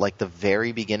out, the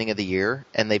very beginning of the year,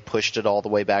 and they pushed it all the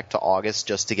way back to August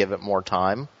just to give it more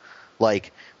time.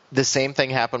 The same thing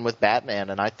happened with Batman,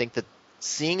 and I think that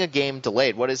seeing a game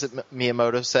delayed, what is it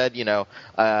Miyamoto said?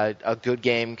 A good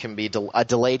game can be a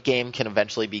delayed game can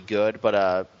eventually be good, but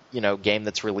a game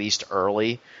that's released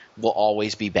early will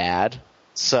always be bad.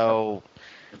 So,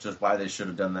 which is why they should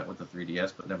have done that with the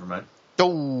 3DS, but never mind.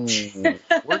 Oh,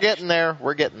 we're getting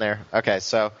there. Okay,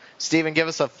 so Steven, give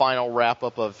us a final wrap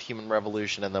up of Human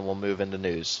Revolution, and then we'll move into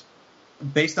news.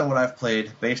 Based on what I've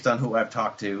played, based on who I've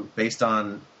talked to, based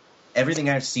on everything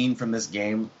I've seen from this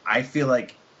game, I feel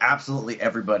like absolutely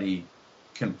everybody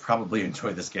can probably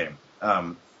enjoy this game.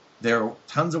 There are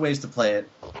tons of ways to play it.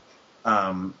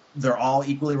 They're all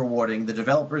equally rewarding. The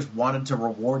developers wanted to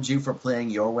reward you for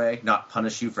playing your way, not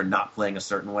punish you for not playing a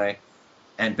certain way.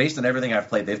 And based on everything I've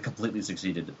played, they've completely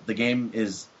succeeded. The game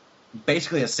is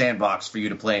basically a sandbox for you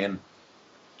to play in.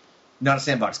 Not a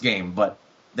sandbox game, but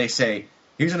they say,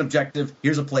 here's an objective,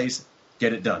 here's a place,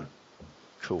 get it done.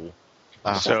 Cool.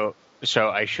 So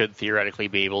I should theoretically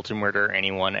be able to murder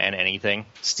anyone and anything?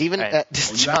 Steven,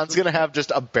 John's going to have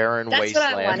just a barren wasteland.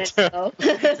 That's what I wanted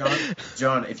to know.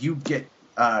 John, if you get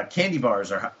candy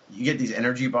bars you get these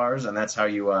energy bars, and that's how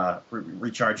you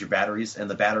recharge your batteries, and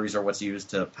the batteries are what's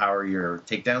used to power your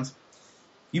takedowns.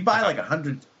 You buy like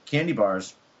 100 candy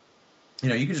bars, you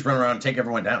can just run around and take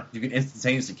everyone down. You can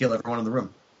instantaneously kill everyone in the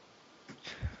room.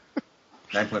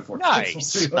 9.4.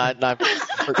 Nice.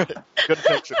 Good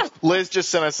picture. Liz just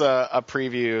sent us a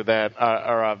preview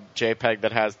or a JPEG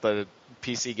that has the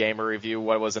PC Gamer review.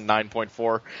 What was it?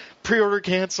 9.4. Pre-order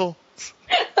cancel.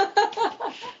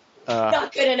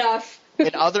 Not good enough.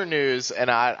 In other news,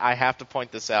 and I have to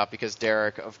point this out because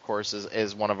Derek, of course,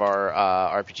 is one of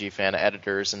our RPG fan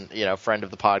editors and friend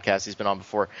of the podcast. He's been on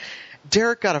before.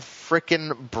 Derek got a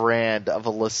frickin' brand of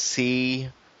a LaCie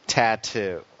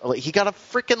tattoo. He got a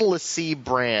frickin' LaCie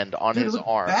brand on his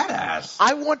arm. Badass.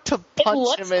 I want to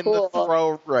punch him in cool. the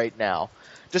throat right now.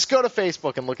 Just go to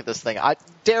Facebook and look at this thing.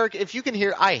 Derek, if you can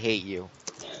hear, I hate you.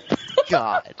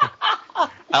 God.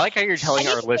 I like how you're telling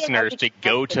our listeners to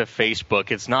go to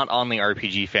Facebook. It's not on the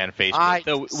RPG Fan Facebook,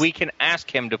 so we can ask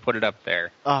him to put it up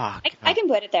there. Oh, I can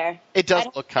put it there. it does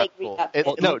look kind of cool.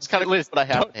 It's kind of Liz, cool, but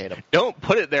I have to hate him. Don't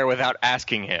put it there without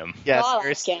asking him. Yeah, Well,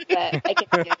 seriously. I can't, but I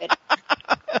can do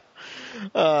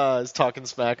it. He's talking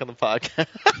smack on the podcast.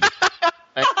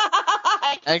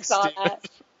 I Thanks, saw Steve. that.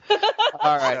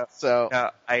 All right, so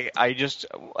I just,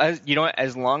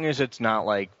 as long as it's not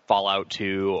like Fallout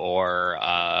 2 or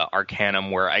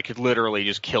Arcanum, where I could literally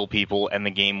just kill people and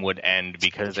the game would end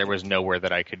because there was nowhere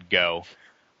that I could go.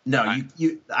 No,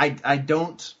 I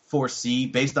don't foresee,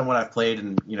 based on what I've played,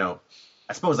 and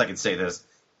I suppose I could say this,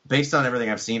 based on everything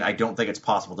I've seen, I don't think it's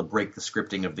possible to break the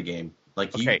scripting of the game.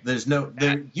 Like,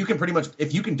 you can pretty much,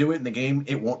 if you can do it in the game,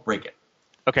 it won't break it.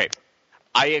 Okay,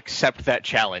 I accept that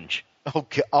challenge.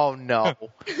 okay. Oh no.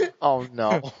 Oh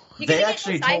no. They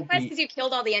actually told me because you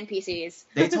killed all the NPCs.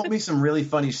 they told me some really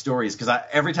funny stories because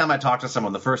every time I talk to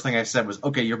someone, the first thing I said was,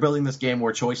 "Okay, you're building this game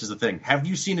where choice is a thing. Have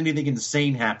you seen anything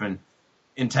insane happen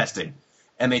in testing?"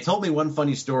 And they told me one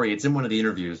funny story. It's in one of the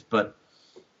interviews, but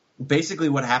basically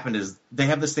what happened is they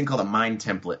have this thing called a mine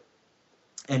template,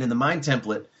 and in the mine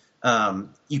template,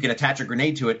 you can attach a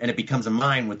grenade to it, and it becomes a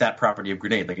mine with that property of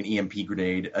grenade, like an EMP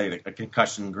grenade, a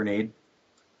concussion grenade.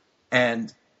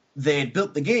 And they had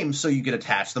built the game so you could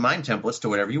attach the mine templates to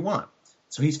whatever you want.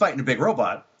 So he's fighting a big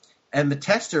robot, and the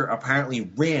tester apparently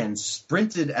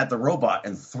sprinted at the robot,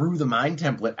 and threw the mine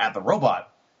template at the robot.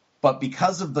 But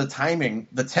because of the timing,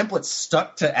 the template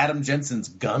stuck to Adam Jensen's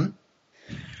gun.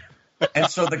 And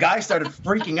so the guy started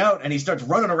freaking out, and he starts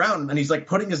running around, and he's like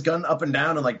putting his gun up and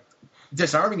down and like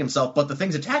disarming himself, but the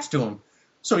thing's attached to him.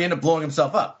 So he ended up blowing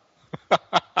himself up.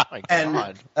 My And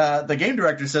God. the game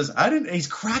director says, he's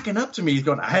cracking up to me. He's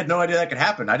going, I had no idea that could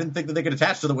happen. I didn't think that they could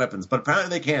attach to the weapons, but apparently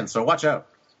they can, so watch out.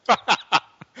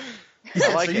 He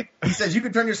says, you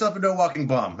can turn yourself into a walking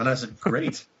bomb. And I said,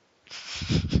 great.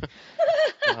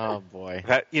 Oh boy.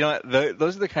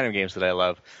 Those are the kind of games that I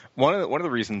love. One of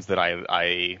the reasons that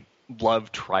I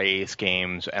love Tri-Ace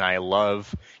games and I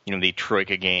love the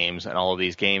Troika games and all of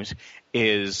these games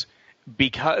is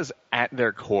because at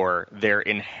their core they're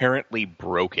inherently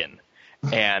broken.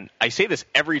 And I say this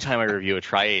every time I review a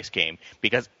Tri-Ace game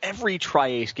because every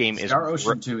Tri-Ace game Star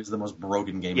Ocean 2 is the most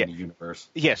broken game in the universe.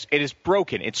 Yes, it is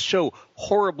broken. It's so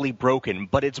horribly broken,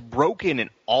 but it's broken in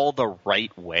all the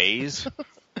right ways.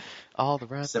 All the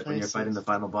right Except when you're places. fighting the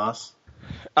final boss.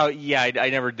 Oh yeah,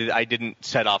 I never did. I didn't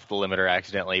set off the limiter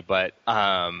accidentally, but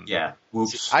Yeah.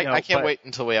 Whoops. I can't wait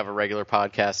until we have a regular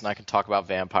podcast and I can talk about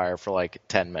Vampire for like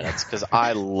 10 minutes because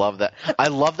I love that. I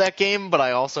love that game, but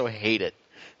I also hate it.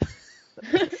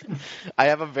 I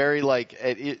have a very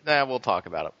we'll talk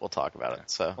about it. We'll talk about it.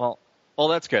 So well,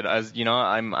 that's good. As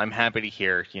I'm happy to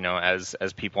hear. As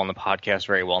people on the podcast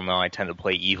very well know, I tend to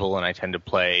play evil and I tend to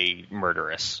play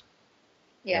murderous.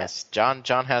 Yes. John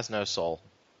has no soul.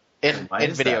 In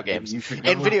is video that? games. You should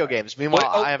go In video games. Meanwhile,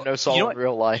 I have no soul in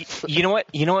real life. You know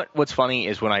what? What's funny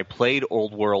is when I played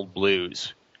Old World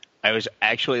Blues, I was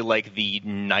actually like the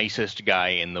nicest guy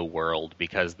in the world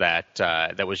because that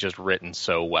was just written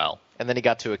so well. And then he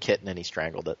got to a kitten and he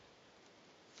strangled it.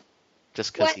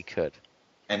 Just because What? he could.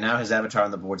 And now his avatar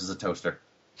on the boards is a toaster.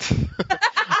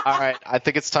 All right, I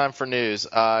think it's time for news.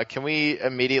 Can we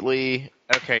immediately...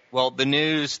 Okay, well, the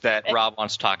news that Rob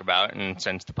wants to talk about, and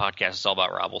since the podcast is all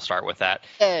about Rob, we'll start with that,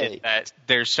 Hey. is that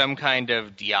there's some kind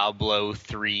of Diablo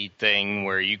 3 thing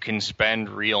where you can spend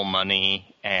real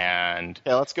money and...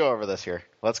 Yeah, let's go over this here.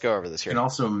 You can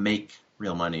also make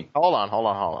real money. Hold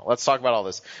on. Let's talk about all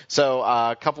this. So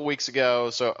a couple weeks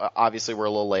ago, obviously we're a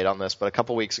little late on this, but a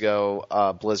couple weeks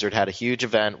ago, Blizzard had a huge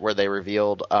event where they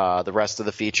revealed the rest of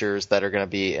the features that are going to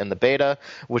be in the beta,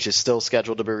 which is still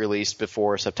scheduled to be released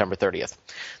before September 30th.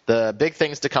 The big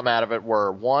things to come out of it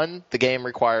were, one, the game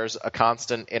requires a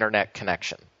constant internet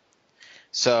connection.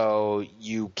 So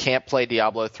you can't play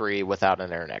Diablo 3 without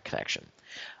an internet connection.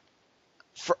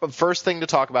 First thing to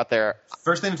talk about there,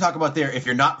 if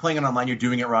you're not playing it online, you're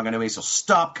doing it wrong anyway, so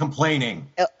stop complaining.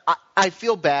 I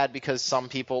feel bad because some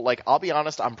people, like, I'll be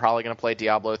honest, I'm probably going to play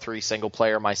Diablo 3 single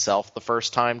player myself the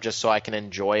first time just so I can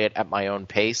enjoy it at my own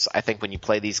pace. I think when you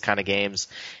play these kind of games,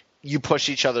 you push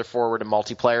each other forward in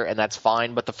multiplayer, and that's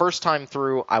fine. But the first time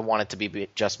through, I want it to be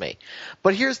just me.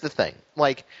 But here's the thing.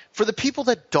 Like, for the people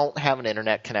that don't have an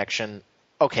internet connection,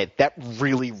 okay, that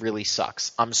really, really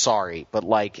sucks. I'm sorry, but,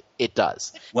 like, it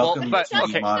does. Welcome to the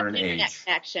Okay. modern Internet age.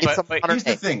 connection. It's a modern Here's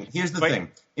the age.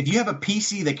 thing. If you have a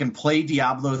PC that can play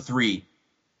Diablo 3,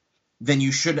 then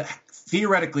you should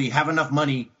theoretically have enough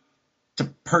money to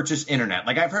purchase internet.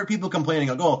 Like, I've heard people complaining,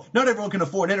 like, oh, not everyone can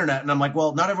afford internet. And I'm like,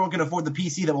 well, not everyone can afford the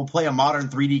PC that will play a modern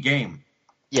 3D game.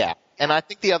 Yeah, and I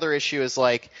think the other issue is,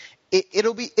 like,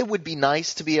 it would be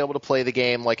nice to be able to play the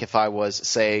game like if I was,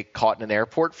 say, caught in an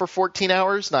airport for 14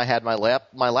 hours and I had my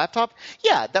laptop.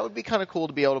 Yeah, that would be kind of cool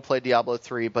to be able to play Diablo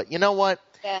 3. But you know what?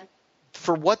 Yeah.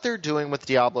 For what they're doing with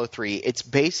Diablo 3, it's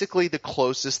basically the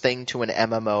closest thing to an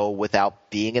MMO without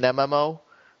being an MMO.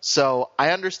 So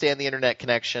I understand the internet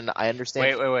connection. I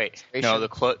understand. Wait. No,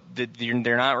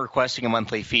 they're not requesting a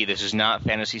monthly fee. This is not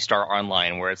Phantasy Star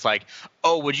Online, where it's like,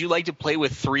 oh, would you like to play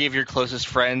with 3 of your closest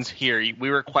friends? Here, we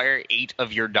require $8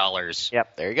 of your dollars.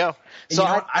 Yep, there you go. And So you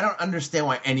know what? I don't understand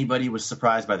why anybody was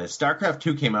surprised by this. StarCraft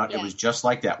 2 came out. Yeah. It was just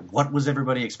like that. What was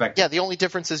everybody expecting? yeah, the only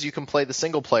difference is you can play the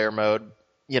single player mode.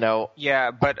 You know,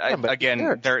 Yeah, but but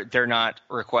again, they're not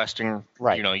requesting.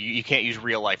 Right. You know, you can't use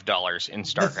real life dollars in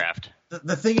StarCraft.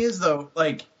 The thing is, though,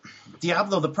 like,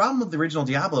 Diablo, the problem with the original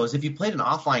Diablo is if you played an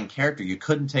offline character, you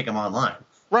couldn't take him online.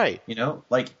 right? You know?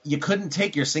 Like, you couldn't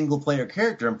take your single-player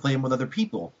character and play him with other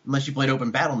people, unless you played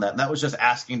Open Battle.net, and that was just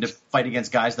asking to fight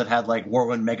against guys that had, like,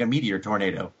 Whirlwind Mega Meteor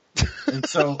Tornado. And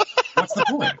so, what's the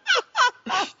point?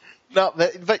 No,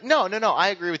 but no. I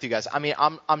agree with you guys. I mean,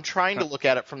 I'm trying to look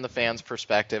at it from the fans'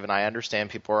 perspective, and I understand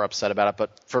people are upset about it,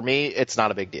 but for me, it's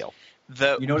not a big deal.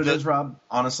 You know what it is, Rob?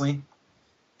 Honestly,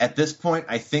 at this point,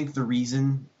 I think the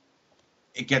reason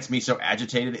it gets me so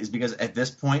agitated is because at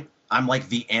this point, I'm like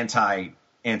the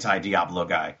anti-Diablo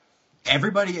guy.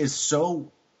 Everybody is so,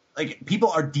 like,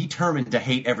 people are determined to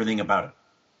hate everything about it.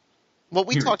 Well,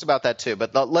 we Period. talked about that too,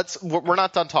 but we're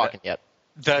not done talking yet.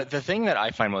 The thing that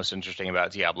I find most interesting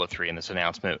about Diablo 3 and this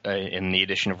announcement in the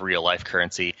addition of real-life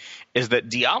currency is that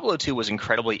Diablo 2 was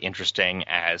incredibly interesting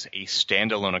as a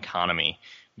standalone economy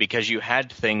because you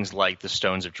had things like the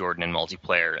Stones of Jordan in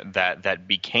multiplayer that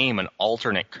became an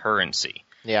alternate currency.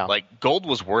 Yeah. Like, gold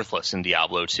was worthless in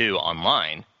Diablo 2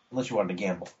 online. Unless you wanted to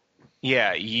gamble.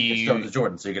 Yeah, It's Stones of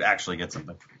Jordan, so you could actually get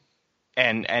something.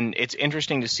 And it's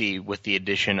interesting to see with the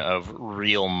addition of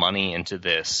real money into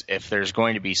this if there's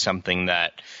going to be something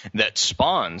that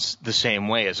spawns the same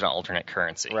way as an alternate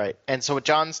currency. Right. And so what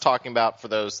John's talking about, for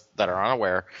those that are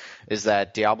unaware, is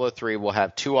that Diablo 3 will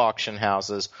have 2 auction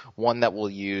houses, one that will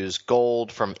use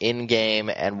gold from in-game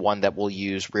and one that will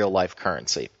use real-life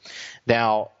currency.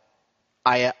 Now,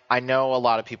 I know a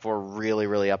lot of people are really,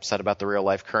 really upset about the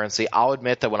real-life currency. I'll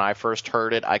admit that when I first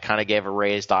heard it, I kind of gave a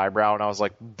raised eyebrow, and I was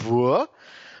like, bruh?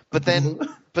 But then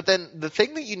the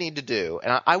thing that you need to do,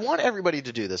 and I want everybody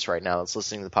to do this right now that's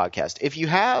listening to the podcast. If you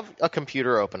have a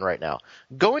computer open right now,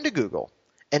 go into Google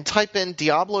and type in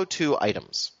Diablo 2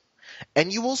 items,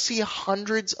 and you will see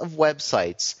hundreds of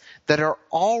websites that are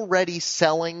already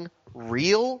selling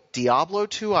real Diablo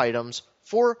 2 items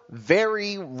for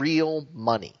very real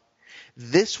money.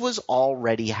 This was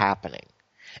already happening.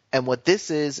 And what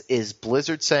this is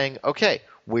Blizzard saying, okay,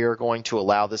 we are going to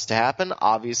allow this to happen.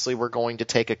 Obviously, we're going to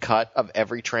take a cut of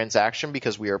every transaction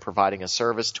because we are providing a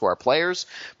service to our players,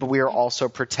 but we are also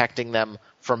protecting them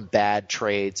from bad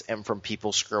trades and from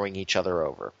people screwing each other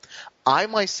over. I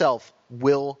myself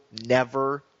will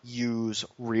never use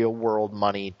real-world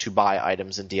money to buy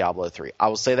items in Diablo 3. I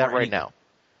will say that right now.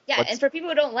 Yeah, and for people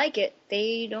who don't like it,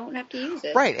 they don't have to use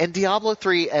it. Right, and Diablo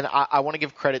 3, and I want to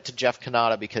give credit to Jeff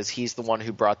Kanata because he's the one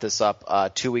who brought this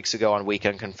up 2 weeks ago on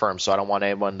Weekend Confirmed, so I don't want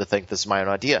anyone to think this is my own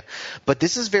idea. But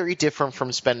this is very different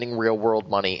from spending real-world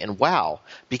money in WoW,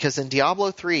 because in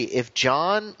Diablo 3, if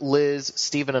John, Liz,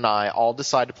 Steven, and I all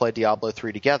decide to play Diablo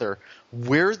 3 together,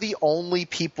 we're the only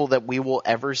people that we will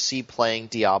ever see playing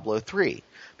Diablo 3.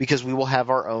 because we will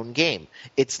have our own game.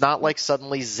 It's not like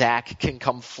suddenly Zach can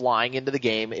come flying into the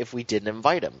game if we didn't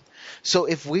invite him. So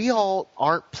if we all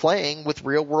aren't playing with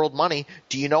real world money,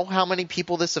 do you know how many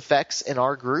people this affects in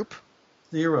our group?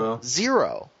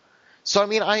 0. So, I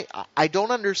mean, I don't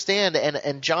understand.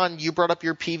 And John, you brought up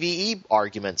your PvE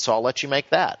argument, so I'll let you make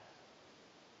that.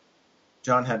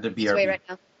 John had to be Wait right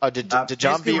now. Oh, did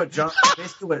John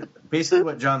basically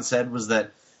what John said was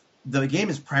that the game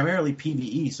is primarily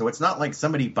PvE, so it's not like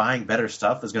somebody buying better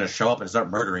stuff is going to show up and start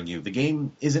murdering you. The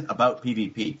game isn't about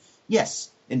PvP.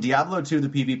 Yes, in Diablo 2, the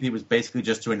PvP was basically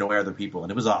just to annoy other people,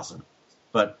 and it was awesome.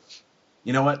 But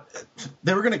you know what?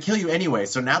 They were going to kill you anyway,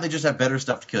 so now they just have better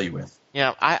stuff to kill you with.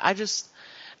 Yeah, I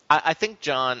think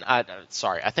John, I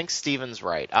think Steven's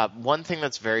right. One thing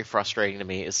that's very frustrating to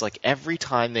me is like every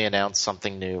time they announce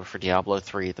something new for Diablo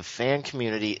 3, the fan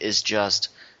community is just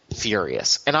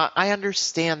furious. And I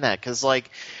understand that because like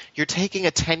you're taking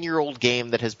a 10-year-old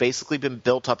game that has basically been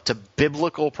built up to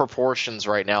biblical proportions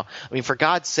right now. I mean, for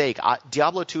God's sake,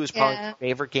 Diablo 2 is probably my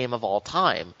favorite game of all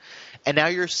time. And now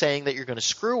you're saying that you're going to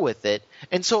screw with it.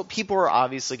 And so people are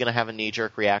obviously going to have a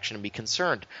knee-jerk reaction and be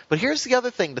concerned. But here's the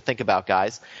other thing to think about,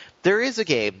 guys. There is a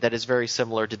game that is very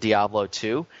similar to Diablo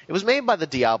 2. It was made by the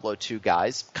Diablo 2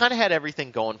 guys. Kind of had everything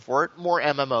going for it. More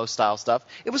MMO-style stuff.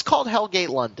 It was called Hellgate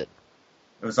London.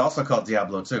 It was also called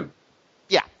Diablo 2.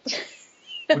 Yeah.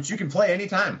 Which you can play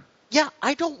anytime. Yeah,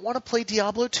 I don't want to play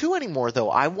Diablo 2 anymore,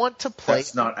 though. I want to play...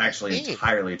 That's not actually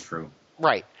entirely true.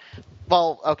 Right.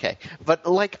 Well, okay. But,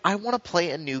 like, I want to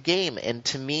play a new game, and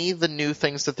to me, the new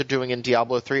things that they're doing in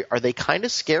Diablo 3, are they kind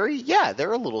of scary? Yeah,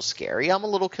 they're a little scary. I'm a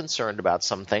little concerned about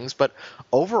some things, but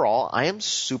overall, I am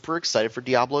super excited for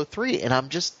Diablo 3, and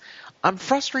I'm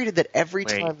frustrated that every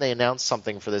time they announce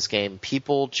something for this game,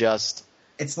 people just...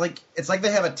 It's like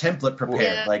they have a template prepared.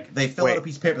 Yeah. Like, they fill out a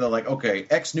piece of paper, they're like, okay,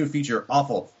 X new feature,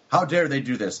 awful. How dare they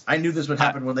do this? I knew this would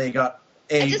happen when they got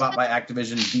A, bought by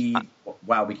Activision, B,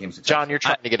 WoW became successful. John, you're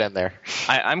trying to get in there.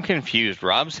 I'm confused.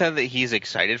 Rob said that he's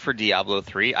excited for Diablo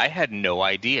 3. I had no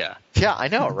idea. Yeah, I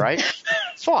know, right?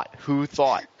 Who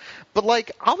thought? But,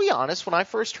 like, I'll be honest, when I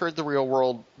first heard the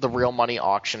Real Money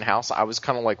Auction House, I was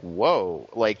kind of like, whoa.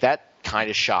 Like, that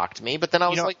kind of shocked me. But then I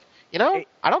was I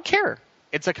don't care.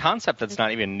 It's a concept that's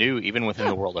not even new, even within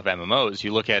the world of MMOs.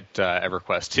 You look at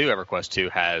EverQuest 2. EverQuest 2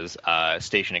 has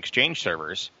station exchange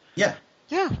servers. Yeah.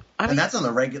 Yeah. And that's on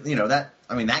the regular, that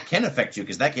can affect you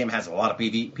because that game has a lot of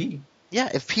PvP. Yeah,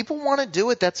 if people want to do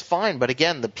it, that's fine. But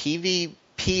again, the PvP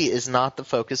is not the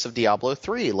focus of Diablo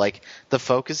 3. Like, the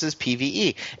focus is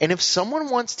PvE. And if someone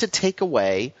wants to take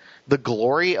away the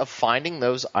glory of finding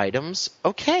those items,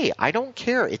 okay, I don't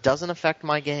care. It doesn't affect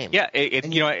my game. Yeah,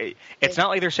 it's not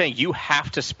like they're saying you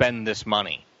have to spend this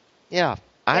money. Yeah.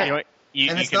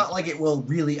 It's not like it will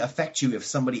really affect you if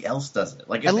somebody else does it.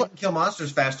 Like, if they can kill monsters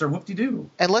faster, whoop-de-doo.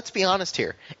 And let's be honest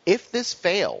here. If this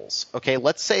fails, okay,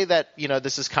 let's say that,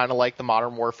 this is kind of like the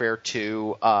Modern Warfare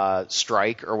 2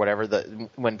 strike or whatever,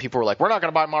 when people were like, we're not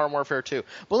going to buy Modern Warfare 2.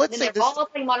 But let's say they're all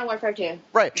playing Modern Warfare 2.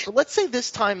 Right. But let's say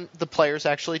this time the players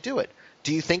actually do it.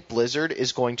 Do you think Blizzard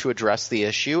is going to address the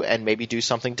issue and maybe do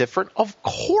something different? Of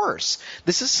course.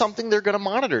 This is something they're going to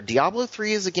monitor. Diablo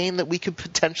 3 is a game that we could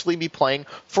potentially be playing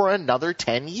for another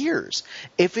 10 years.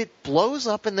 If it blows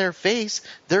up in their face,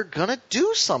 they're going to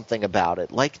do something about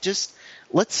it. Like, just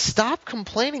let's stop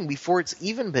complaining before it's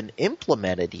even been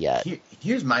implemented yet.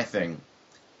 Here's my thing.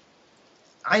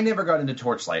 I never got into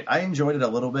Torchlight. I enjoyed it a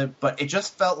little bit, but it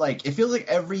just feels like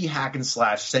every hack and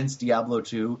slash since Diablo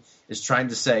 2 is trying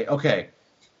to say, okay,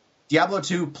 Diablo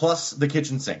 2 plus the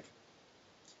kitchen sink.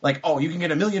 Like, oh, you can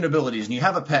get 1 million abilities, and you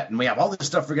have a pet, and we have all this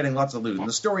stuff for getting lots of loot, and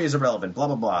the story is irrelevant, blah,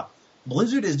 blah, blah.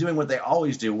 Blizzard is doing what they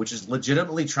always do, which is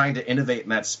legitimately trying to innovate in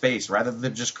that space rather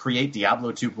than just create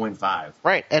Diablo 2.5.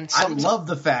 Right. And I love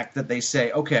the fact that they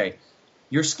say, okay,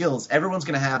 your skills, everyone's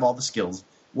going to have all the skills.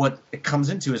 What it comes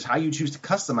into is how you choose to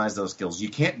customize those skills. You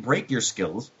can't break your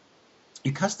skills.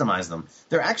 You customize them.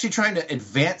 They're actually trying to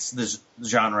advance this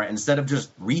genre instead of just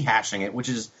rehashing it, which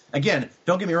is, again,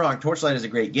 don't get me wrong, Torchlight is a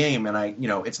great game, and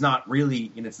it's not really,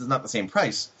 it's not the same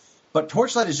price. But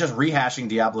Torchlight is just rehashing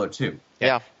Diablo 2.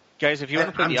 Yeah. Guys, if you want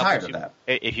to play I'm Diablo tired 2, of that.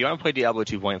 If you want to play Diablo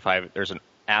 2.5, there's an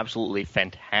absolutely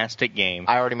fantastic game.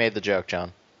 I already made the joke,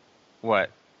 John. What?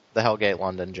 The Hellgate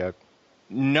London joke.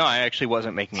 No, I actually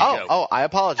wasn't making a joke. Oh, I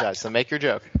apologize. So make your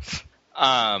joke.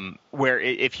 Where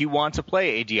if you want to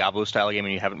play a Diablo-style game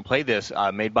and you haven't played this,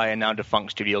 made by a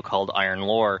now-defunct studio called Iron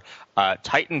Lore,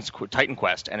 Titan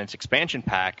Quest and its expansion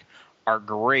pack are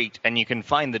great, and you can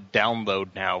find the download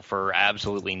now for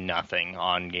absolutely nothing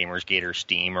on Gamersgate or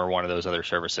Steam or one of those other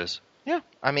services. Yeah,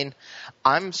 I mean,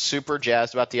 I'm super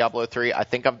jazzed about Diablo 3. I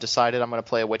think I've decided I'm going to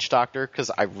play a Witch Doctor because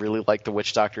I really like the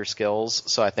Witch Doctor skills.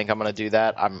 So I think I'm going to do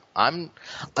that. I'm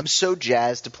so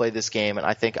jazzed to play this game, and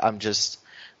I think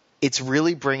it's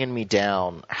really bringing me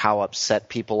down how upset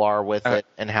people are with it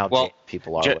and how jaded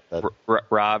people are with it.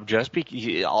 Rob,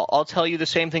 I'll tell you the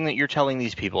same thing that you're telling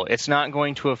these people. It's not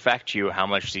going to affect you how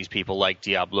much these people like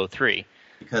Diablo 3.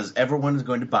 Because everyone is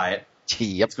going to buy it.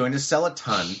 Yep. It's going to sell a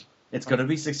ton. It's going to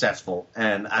be successful,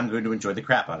 and I'm going to enjoy the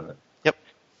crap out of it. Yep.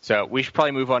 So we should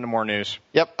probably move on to more news.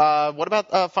 Yep. What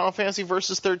about Final Fantasy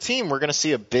Versus 13? We're going to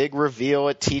see a big reveal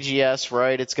at TGS,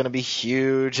 right? It's going to be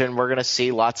huge, and we're going to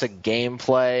see lots of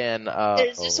gameplay. And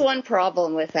there's just one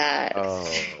problem with that.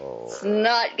 It's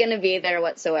not going to be there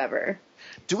whatsoever.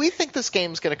 Do we think this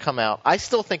game's going to come out? I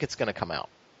still think it's going to come out.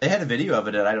 They had a video of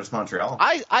it at Eidos Montreal.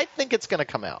 I think it's going to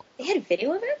come out. They had a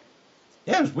video of it?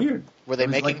 Yeah, it was weird. Were they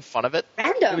making fun of it?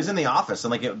 Random. It was in the office,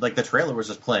 and like the trailer was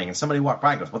just playing, and somebody walked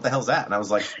by and goes, "What the hell's that?" And I was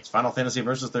like, "It's Final Fantasy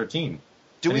Versus 13."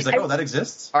 He's like, "Oh, that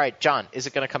exists?" All right, John, is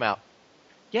it going to come out?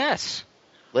 Yes.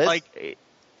 Liz?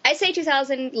 I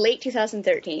say late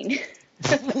 2013.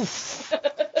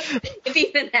 If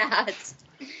even that.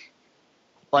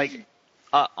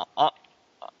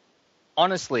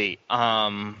 Honestly,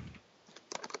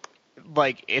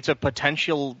 it's a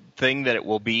potential thing that it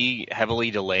will be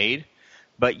heavily delayed.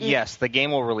 But yes, the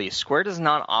game will release. Square does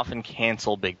not often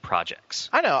cancel big projects.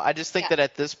 I know. I just think that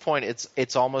at this point,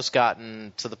 it's almost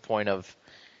gotten to the point of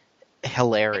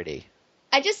hilarity.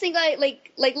 I just think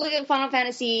like look at Final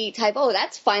Fantasy Type O.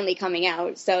 That's finally coming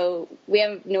out, so we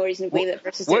have no reason to believe that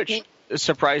Versus 13.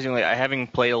 Surprisingly, I having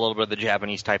played a little bit of the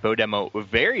Japanese Type O demo,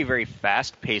 very, very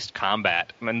fast-paced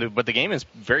combat. But the game is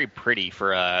very pretty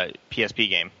for a PSP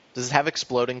game. Does it have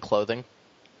exploding clothing?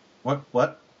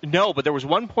 What? No, but there was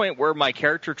one point where my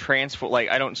character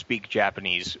I don't speak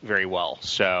Japanese very well,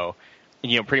 so,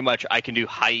 pretty much I can do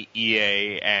Hai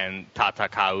Ie and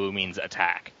Tatakau means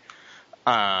attack.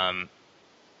 I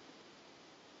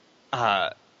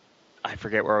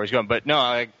forget where I was going, but no,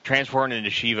 I transformed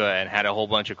into Shiva and had a whole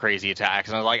bunch of crazy attacks,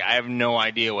 and I was like, I have no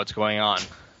idea what's going on.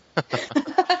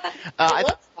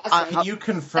 Can you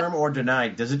confirm or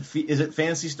deny? Is it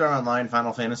Phantasy Star Online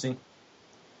Final Fantasy?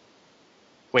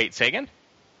 Wait, say again?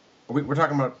 We're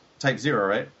talking about Type 0,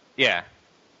 right? Yeah.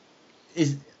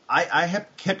 I have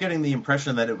kept getting the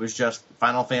impression that it was just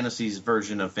Final Fantasy's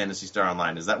version of Phantasy Star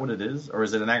Online. Is that what it is? Or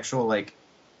is it an actual,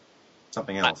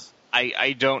 something else?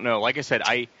 I don't know. Like I said,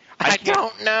 I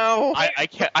don't know.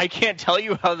 I can't tell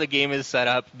you how the game is set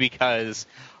up because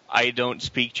I don't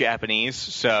speak Japanese,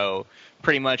 so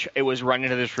pretty much it was run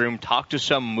into this room, talk to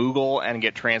some Moogle, and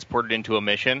get transported into a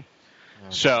mission.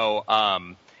 So,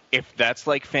 if that's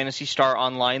like Phantasy Star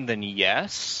Online, then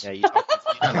yes. Yeah, you talk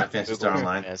like Phantasy Star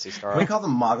Online. Can we call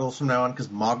them Moggles from now on? Because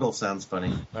Moggle sounds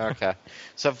funny. Okay.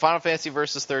 So Final Fantasy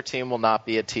Versus 13 will not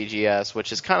be at TGS,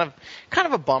 which is kind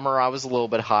of a bummer. I was a little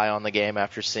bit high on the game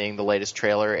after seeing the latest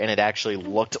trailer, and it actually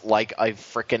looked like a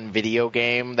frickin' video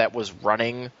game that was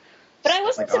running. But I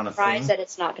wasn't surprised that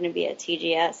it's not going to be at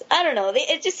TGS. I don't know.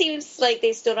 It just seems like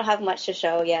they still don't have much to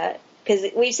show yet.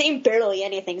 Because we've seen barely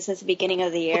anything since the beginning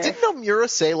of the year. Well, didn't Nomura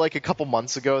say a couple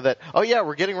months ago that, oh yeah,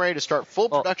 we're getting ready to start full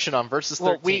production on Versus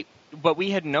 13? But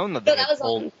we had known that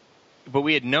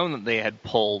they had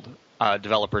pulled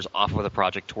developers off of the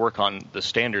project to work on the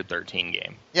standard 13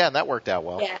 game. Yeah, and that worked out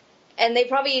well. Yeah, and they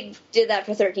probably did that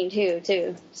for 13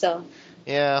 too. So.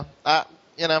 Yeah,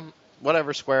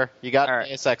 whatever, Square. You got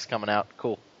ASX coming out.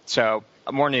 Cool. So.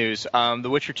 More news. The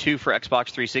Witcher 2 for Xbox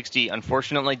 360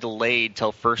 unfortunately delayed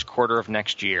till first quarter of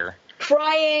next year.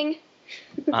 Crying.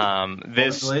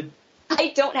 Delayed?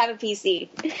 I don't have a PC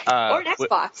or an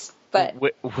Xbox, but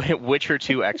Witcher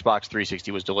 2 Xbox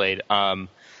 360 was delayed.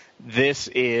 This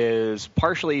is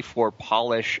partially for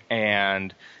polish,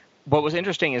 and what was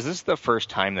interesting is this is the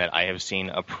first time that I have seen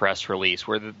a press release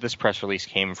where this press release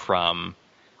came from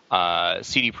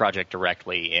CD Projekt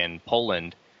directly in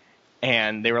Poland.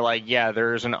 And they were like, yeah,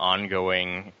 there's an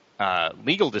ongoing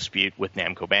legal dispute with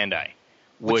Namco Bandai.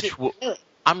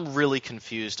 I'm really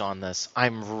confused on this.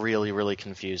 I'm really, really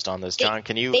confused on this. John,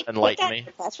 can you enlighten me?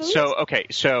 So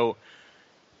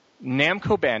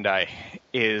Namco Bandai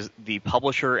is the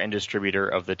publisher and distributor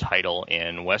of the title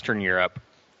in Western Europe,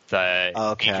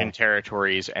 the Asian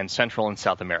territories, and Central and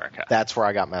South America. That's where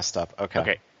I got messed up.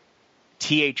 Okay.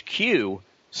 THQ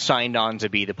signed on to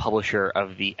be the publisher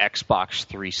of the Xbox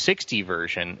 360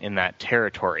 version in that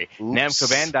territory. Oops. Namco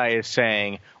Bandai is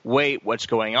saying, wait, what's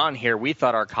going on here? We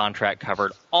thought our contract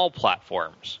covered all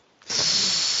platforms.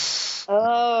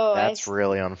 Oh, that's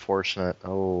really unfortunate.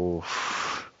 Oh.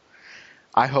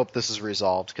 I hope this is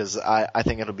resolved because I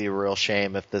think it'll be a real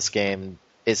shame if this game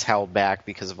is held back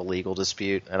because of a legal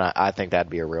dispute, and I think that'd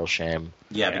be a real shame.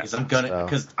 Yeah, because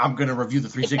I'm gonna review the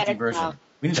 360 version.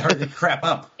 We need to hurry the crap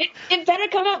up. It better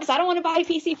come out because I don't want to buy a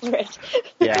PC for it.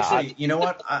 Yeah, actually, you know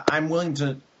what? I'm willing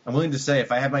to say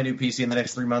if I have my new PC in the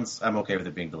next 3 months, I'm okay with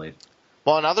it being delayed.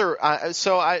 Well,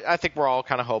 I think we're all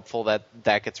kind of hopeful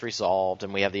that gets resolved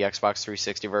and we have the Xbox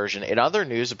 360 version. In other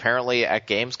news, apparently at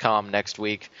Gamescom next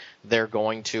week, they're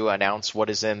going to announce what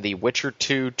is in the Witcher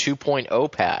 2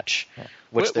 2.0 patch,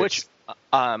 which means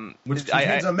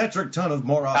a metric ton of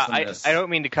more awesomeness. I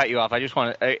don't mean to cut you off. I just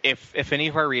want to, if any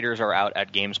of our readers are out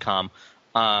at Gamescom,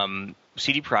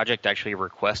 CD Projekt actually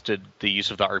requested the use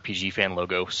of the RPG fan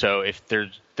logo. So if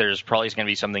there's probably going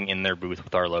to be something in their booth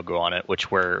with our logo on it,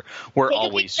 which we're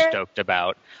always stoked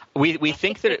about. We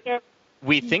think that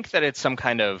it's some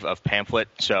kind of pamphlet.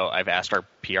 So I've asked our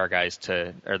PR guys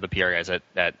the PR guys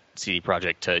at CD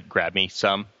Projekt to grab me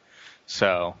some.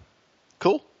 So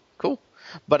cool.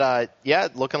 But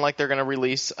looking like they're going to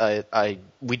release.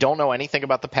 We don't know anything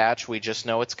about the patch. We just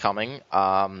know it's coming.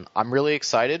 I'm really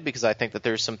excited because I think that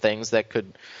there's some things that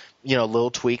could,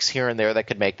 little tweaks here and there that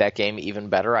could make that game even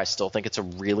better. I still think it's a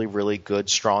really, really good,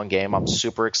 strong game. I'm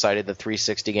super excited that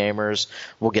 360 gamers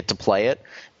will get to play it.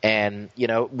 And,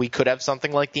 we could have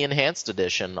something like the Enhanced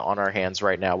Edition on our hands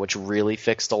right now, which really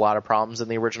fixed a lot of problems in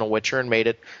the original Witcher and made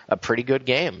it a pretty good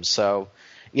game. So,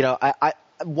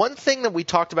 one thing that we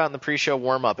talked about in the pre-show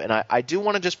warm-up, and I do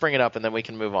want to just bring it up and then we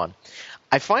can move on.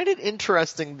 I find it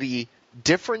interesting the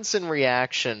difference in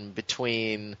reaction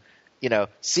between,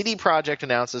 CD Projekt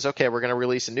announces, okay, we're going to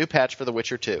release a new patch for The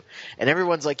Witcher 2. And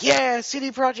everyone's like, yeah, CD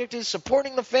Projekt is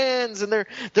supporting the fans and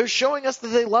they're showing us that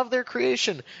they love their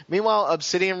creation. Meanwhile,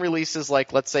 Obsidian releases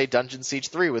let's say Dungeon Siege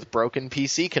 3 with broken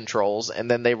PC controls, and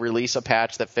then they release a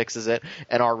patch that fixes it,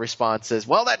 and our response is,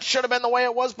 well, that should have been the way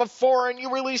it was before and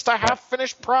you released a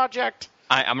half-finished project.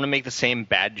 I'm going to make the same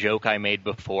bad joke I made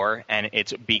before, and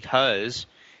it's because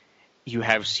you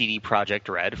have CD Projekt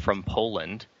Red from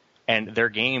Poland, and their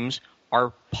games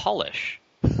are Polish.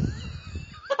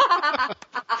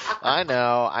 I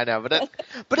know,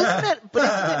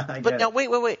 but now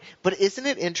wait. But isn't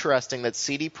it interesting that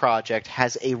CD Projekt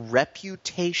has a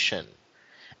reputation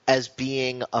as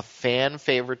being a fan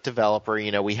favorite developer?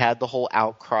 We had the whole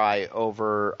outcry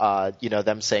over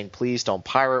them saying, please don't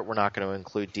pirate, we're not going to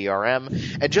include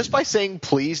DRM. And just by saying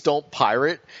please don't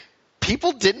pirate,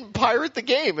 people didn't pirate the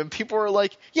game, and people were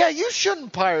like, yeah, you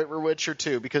shouldn't pirate Witcher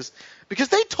 2 because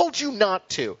they told you not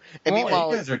to. And meanwhile,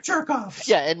 you guys are jerk-offs.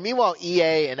 Yeah, and meanwhile,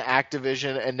 EA and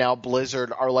Activision and now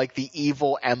Blizzard are like the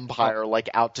evil empire,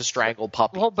 out to strangle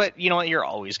puppies. Well, but you know what? You're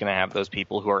always going to have those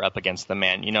people who are up against the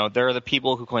man. There are the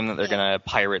people who claim that they're going to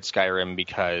pirate Skyrim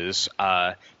because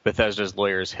Bethesda's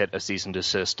lawyers hit a cease and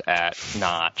desist at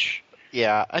Notch.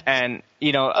 Yeah.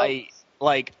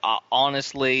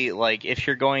 Honestly, if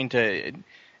you're going to,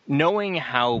 knowing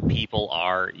how people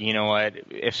are, you know what?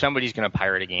 If somebody's going to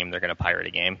pirate a game, they're going to pirate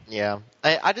a game. Yeah,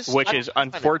 which is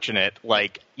unfortunate.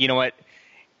 You know what?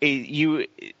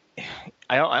 I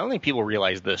don't think people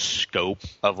realize the scope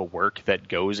of a work that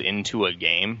goes into a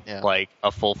game, like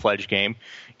a full-fledged game.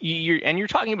 You're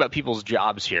talking about people's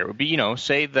jobs here. It would be,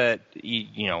 say that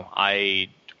I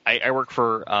work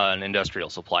for an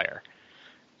industrial supplier.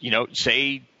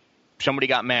 Say somebody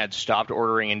got mad, stopped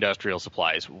ordering industrial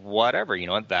supplies, whatever,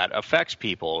 that affects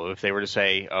people. If they were to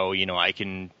say, oh, I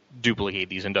can duplicate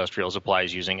these industrial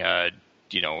supplies using a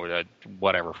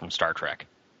whatever from Star Trek.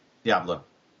 Diablo.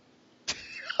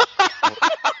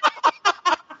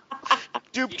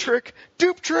 Dupe trick.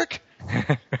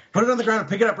 Put it on the ground and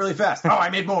pick it up really fast. Oh,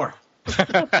 I made more.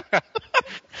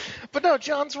 But no,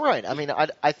 John's right. I mean,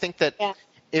 I think that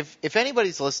if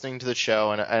anybody's listening to the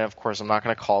show, and of course I'm not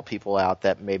going to call people out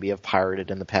that maybe have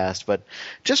pirated in the past, but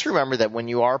just remember that when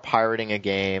you are pirating a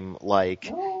game,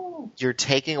 you're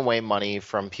taking away money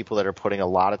from people that are putting a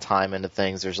lot of time into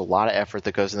things. There's a lot of effort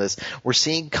that goes into this. We're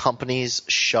seeing companies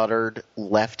shuttered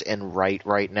left and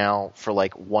right now for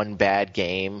one bad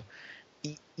game.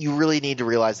 You really need to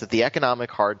realize that the economic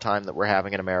hard time that we're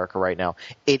having in America right now,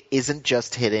 it isn't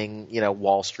just hitting,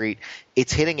 Wall Street.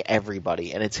 It's hitting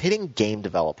everybody, and it's hitting game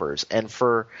developers. And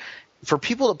for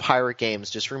people to pirate games,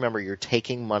 just remember you're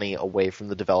taking money away from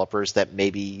the developers that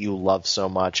maybe you love so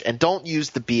much. And don't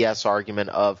use the BS argument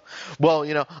of, well,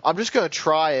 I'm just going to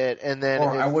try it, and then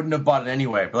I wouldn't have bought it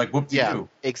anyway. But whoop-de-doo. Yeah,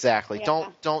 exactly. Yeah.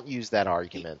 Don't use that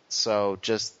argument. So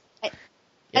just.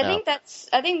 I think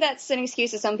that's an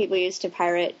excuse that some people use to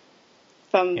pirate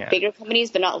from bigger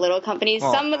companies, but not little companies.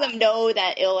 Well, some of them know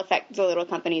that it'll affect the little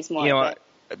companies more.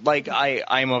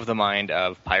 I'm of the mind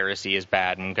of piracy is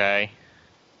bad, okay?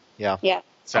 Yeah. Yeah.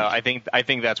 So I think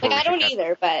that's what I don't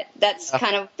either, but that's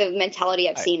kind of the mentality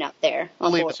I've seen out there.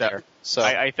 I'll leave it there. So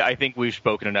I think we've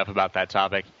spoken enough about that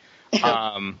topic.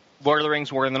 Lord of the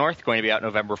Rings War in the North going to be out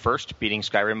November 1st, beating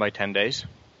Skyrim by 10 days.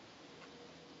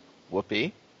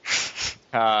 Whoopee.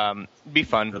 Be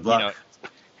fun. Good luck. You know,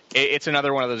 it's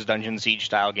another one of those Dungeon Siege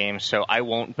style games, so I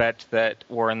won't bet that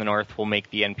War in the North will make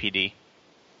the NPD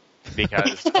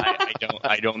because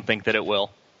I don't think that it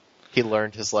will. He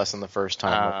learned his lesson the first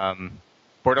time.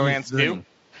 Borderlands 2?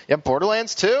 Yep,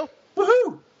 Borderlands 2.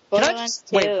 Woohoo! Borderlands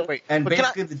 2. Wait. And But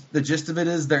basically, the gist of it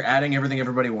is they're adding everything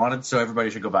everybody wanted, so everybody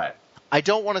should go buy it. I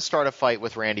don't want to start a fight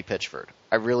with Randy Pitchford.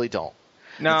 I really don't.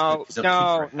 No,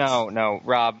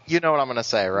 Rob. You know what I'm going to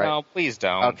say, right? No, please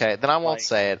don't. Okay, then I won't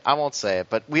say it. I won't say it,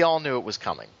 but we all knew it was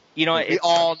coming. You know, We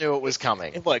all knew it was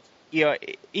coming. Look, we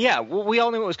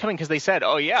all knew it was coming because they said,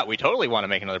 "Oh yeah, we totally want to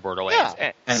make another Borderlands."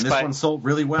 Yeah. And this one sold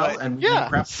really well, and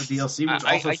perhaps the DLC, which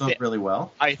also sold really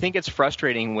well. I think it's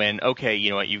frustrating when, okay, you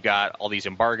know what, you've got all these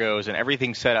embargoes and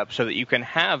everything set up so that you can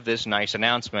have this nice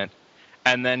announcement,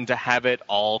 and then to have it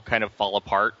all kind of fall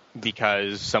apart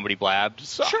because somebody blabbed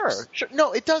sucks. Sure.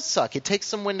 No, it does suck. It takes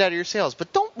some wind out of your sails,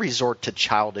 but don't resort to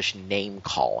childish name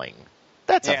calling.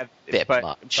 That's a bit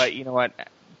much. But you know what?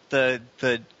 The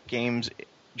games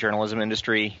journalism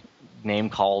industry name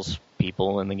calls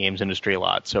people in the games industry a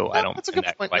lot, so I don't. That's a good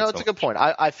point. No, it's a good point.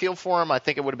 I feel for him. I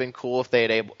think it would have been cool if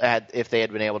they had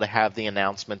been able to have the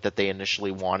announcement that they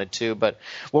initially wanted to. But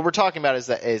what we're talking about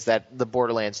is that the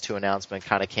Borderlands 2 announcement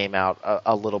kind of came out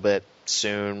a little bit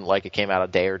soon, like it came out a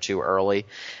day or two early.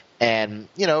 And,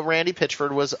 you know, Randy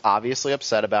Pitchford was obviously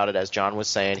upset about it. As John was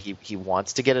saying, he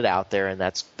wants to get it out there, and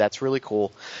that's really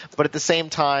cool. But at the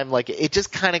same time, like, it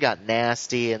just kind of got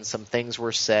nasty, and some things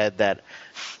were said that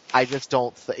I just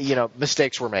don't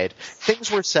mistakes were made. Things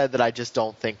were said that I just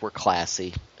don't think were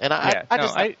classy. And I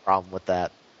have a problem with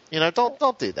that. You know,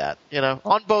 don't do that. You know,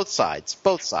 on both sides.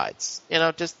 You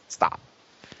know, just stop.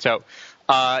 So,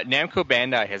 Namco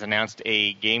Bandai has announced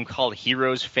a game called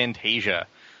Heroes Fantasia,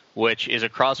 which is a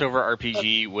crossover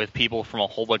RPG with people from a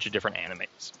whole bunch of different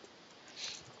animes.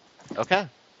 Okay.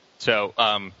 So,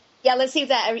 yeah, let's see if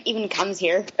that even comes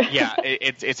here. Yeah,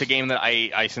 it's a game that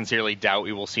I sincerely doubt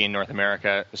we will see in North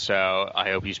America, so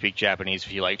I hope you speak Japanese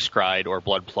if you like Scryed or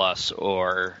Blood Plus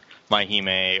or My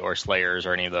Hime or Slayers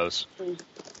or any of those.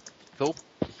 Cool.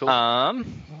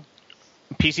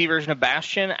 PC version of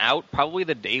Bastion out probably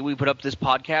the day we put up this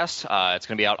podcast. It's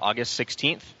going to be out August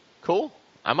 16th. Cool.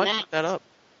 I might pick that up.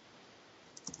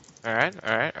 All right.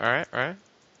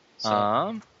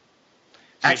 So,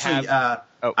 actually,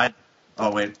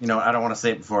 wait, you know, I don't want to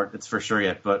say it before it's for sure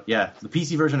yet, but yeah, the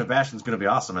PC version of Bastion is going to be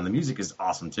awesome, and the music is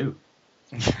awesome too.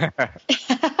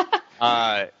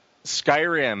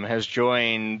 Skyrim has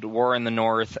joined War in the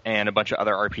North and a bunch of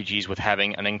other RPGs with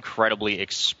having an incredibly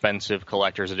expensive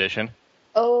collector's edition.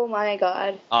 Oh my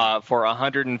god. For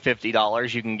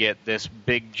 $150, you can get this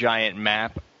big giant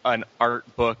map, an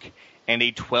art book, and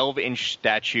a 12-inch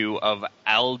statue of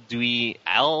Alduin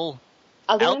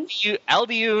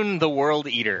the World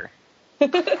Eater.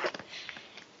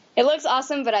 It looks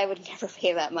awesome, but I would never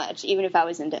pay that much, even if I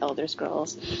was into Elder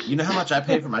Scrolls. You know how much I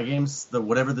pay for my games?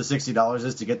 Whatever the $60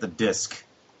 is to get the disc.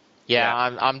 Yeah.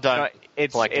 I'm done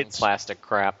collecting plastic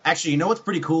crap. Actually, you know what's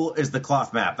pretty cool is the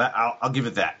cloth map. I'll give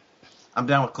it that. I'm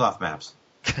down with cloth maps.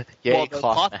 Yeah, well, the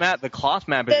cloth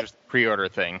map is just a pre-order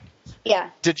thing. Yeah.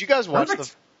 Did you guys watch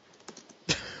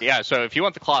Yeah, so if you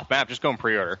want the cloth map, just go and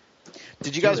pre-order.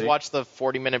 Did you guys watch the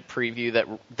 40-minute preview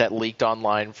that leaked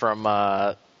online from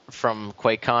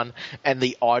QuakeCon, and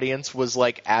the audience was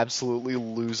like absolutely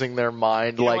losing their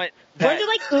mind? You know like, weren't they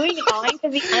like oohing and awing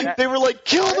because the they were like,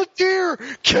 "Kill the deer!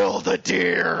 Kill the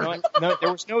deer!" No,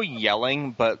 there was no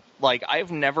yelling, but like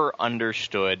I've never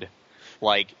understood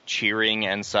like cheering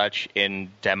and such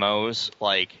in demos.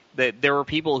 Like there were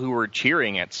people who were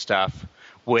cheering at stuff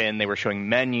when they were showing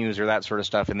menus or that sort of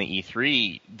stuff in the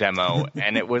E3 demo,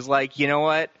 and it was like, you know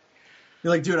what?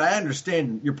 You're like, dude, I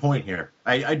understand your point here.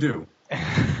 I do.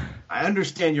 I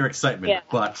understand your excitement,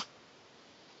 but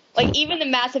like even the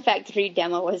Mass Effect 3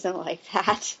 demo wasn't like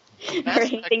that. Or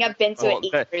anything I've been to at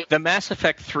E3. The Mass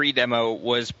Effect 3 demo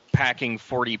was packing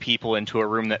 40 people into a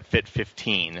room that fit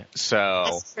 15. So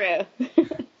that's true.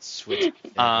 Sweet.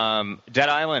 Dead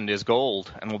Island is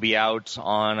gold and will be out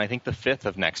on I think the 5th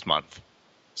of next month.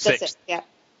 6th. Yeah.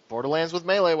 Borderlands with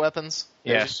melee weapons.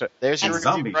 Yes. There's your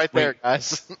review right there,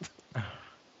 guys.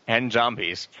 And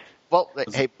zombies. Well,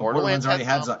 hey, Borderlands already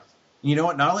had zombies. You know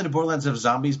what? Not only did Borderlands have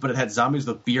zombies, but it had zombies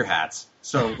with beer hats.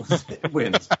 So it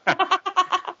wins.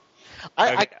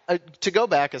 To go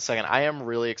back a second, I am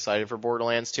really excited for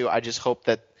Borderlands 2. I just hope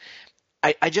that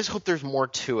I just hope there's more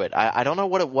to it. I don't know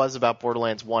what it was about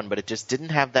Borderlands 1, but it just didn't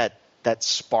have that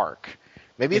spark.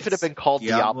 Maybe if it had been called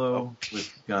Diablo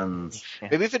with guns.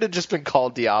 Maybe if it had just been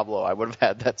called Diablo, I would have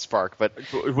had that spark. But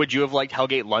would you have liked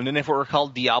Hellgate London if it were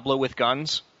called Diablo with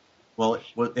guns? Well,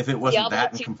 if it wasn't Diablo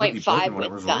that and completely broken when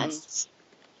it was released.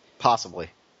 Possibly.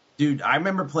 Dude, I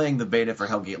remember playing the beta for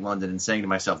Hellgate London and saying to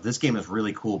myself, this game is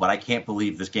really cool, but I can't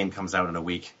believe this game comes out in a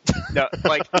week. No,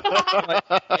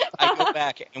 I go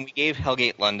back, and we gave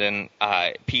Hellgate London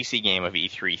PC Game of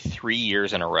E3 3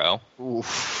 years in a row.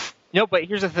 Oof. No, but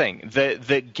here's the thing.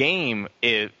 The game,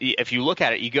 if you look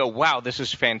at it, you go, wow, this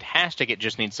is fantastic, it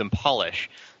just needs some polish.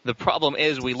 The problem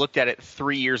is we looked at it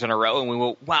 3 years in a row, and we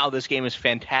went, wow, this game is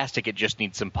fantastic, it just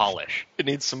needs some polish. It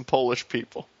needs some Polish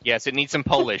people. Yes, it needs some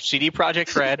polish. CD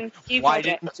Projekt Red,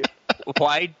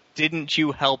 why didn't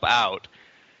you help out?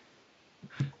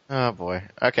 Oh, boy.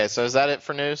 Okay, so is that it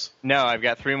for news? No, I've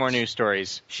got 3 more news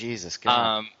stories. Jesus,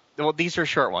 God. Well, these are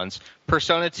short ones.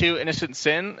 Persona 2 Innocent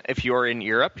Sin, if you're in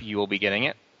Europe, you will be getting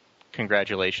it.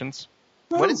 Congratulations.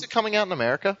 When is it coming out in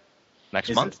America? Next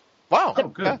month. Wow. Oh,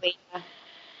 good.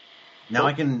 Now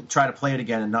I can try to play it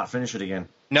again and not finish it again.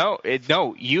 No,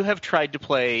 you have tried to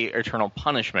play Eternal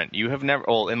Punishment. You have never,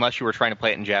 unless you were trying to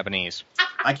play it in Japanese.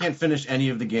 I can't finish any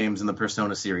of the games in the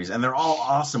Persona series, and they're all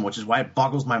awesome, which is why it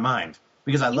boggles my mind.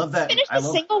 Because I love that. Finished a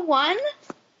single one?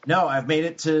 No, I've made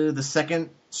it to the second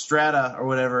strata or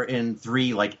whatever in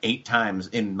 3, 8 times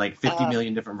in 50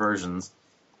 million different versions.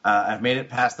 I've made it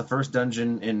past the first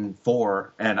dungeon in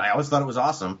 4, and I always thought it was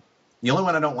awesome. The only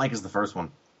one I don't like is the first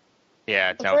one.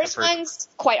 Yeah, the first one's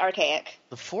quite archaic.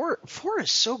 The 4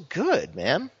 is so good,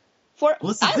 man. Well,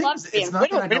 I love it's not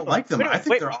that I don't like them. I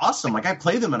think they're awesome. I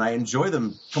play them and I enjoy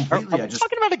them completely. Are we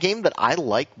talking about a game that I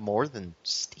like more than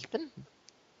Stephen?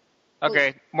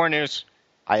 Okay, more news.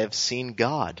 I have seen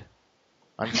God.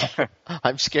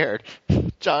 I'm scared.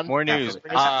 John? More news.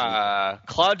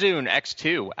 Clawdoon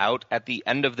X2 out at the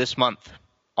end of this month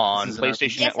on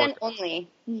PlayStation Network. Yes, and only.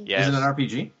 Yes. Is it an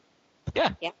RPG?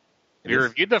 Yeah. We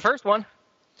reviewed the first one.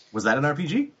 Was that an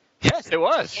RPG? Yes, it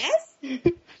was. Yes?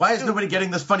 Why is nobody getting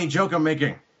this funny joke I'm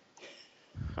making?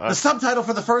 The subtitle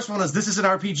for the first one is "This is an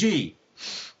RPG."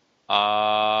 Yeah,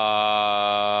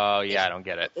 I don't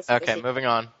get it. Okay, moving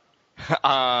on.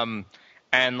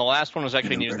 And the last one was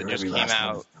actually news that just came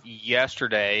out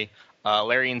yesterday.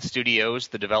 Larian Studios,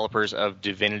 the developers of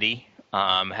Divinity,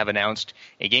 have announced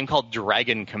a game called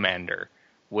Dragon Commander,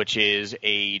 which is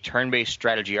a turn-based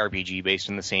strategy RPG based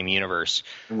in the same universe.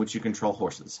 In which you control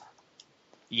horses.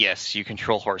 Yes, you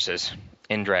control horses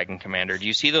in Dragon Commander. Do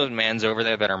you see those mans over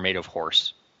there that are made of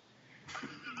horse?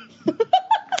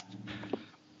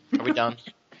 Are we done?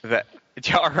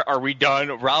 Are we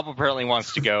done? Rob apparently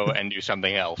wants to go and do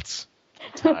something else.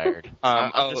 I'm tired.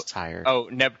 I'm just tired. Oh,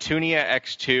 Neptunia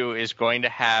X2 is going to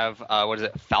have,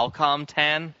 Falcom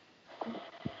Tan?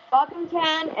 Falcom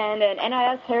Tan and an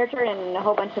NIS character and a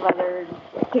whole bunch of other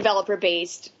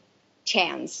developer-based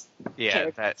Chans. Yeah,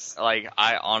 that's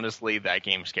honestly, that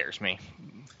game scares me.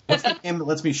 What's the game that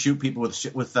lets me shoot people with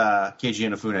Keiji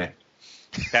Inafune?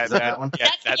 Is that one? Yeah,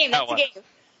 that's the game.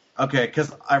 Okay,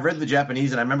 because I read the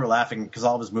Japanese and I remember laughing because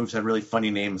all of his moves had really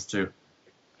funny names too.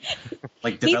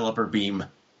 Like Developer Beam.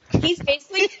 He's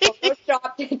basically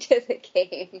photoshopped into the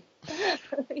game.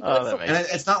 And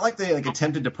it's not like they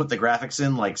attempted to put the graphics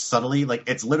in subtly.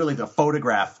 It's literally the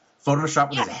photograph photoshopped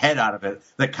with his head out of it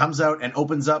that comes out and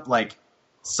opens up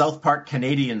South Park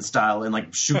Canadian style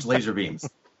and shoots laser beams.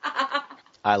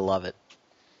 I love it.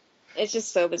 It's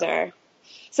just so bizarre.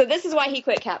 So this is why he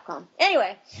quit Capcom.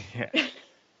 Anyway.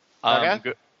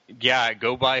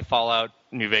 Go buy Fallout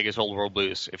New Vegas Old World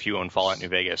Blues if you own Fallout New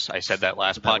Vegas. I said that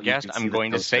last podcast. I'm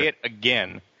going to say it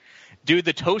again. Dude,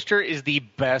 the toaster is the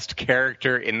best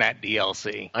character in that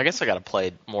DLC. I guess I got to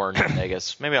play more New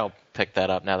Vegas. Maybe I'll pick that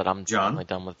up now that I'm finally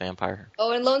done with Vampire.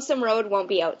 Oh, and Lonesome Road won't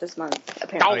be out this month,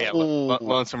 apparently. Oh, yeah.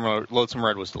 Lonesome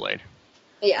Road was delayed.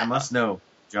 Yeah. I must know,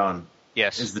 John.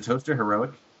 Yes. Is the toaster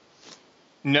heroic?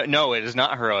 No, it is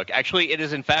not heroic. Actually, it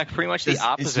is in fact pretty much the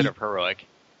opposite of heroic.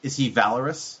 Is he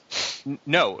valorous?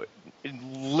 No,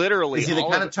 literally. Is he the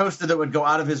kind of toaster that would go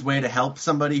out of his way to help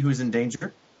somebody who's in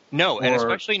danger? No, and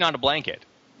especially not a blanket.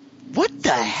 What the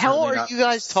hell are you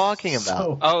guys talking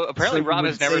about? Apparently Rob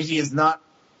has never seen... He is not...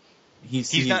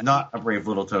 He's not a brave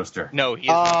little toaster. No, he is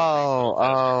not.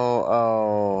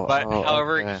 But,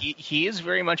 however, okay. he is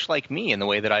very much like me in the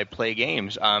way that I play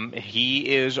games.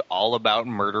 He is all about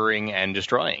murdering and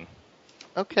destroying.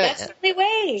 Okay. That's the only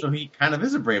way. So he kind of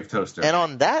is a brave toaster. And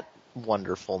on that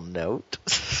wonderful note,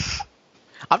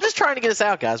 I'm just trying to get us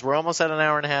out, guys. We're almost at an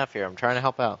hour and a half here. I'm trying to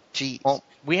help out. Jeez. Well,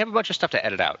 we have a bunch of stuff to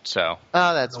edit out, so.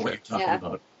 Oh, that's what you're talking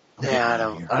about. Yeah, I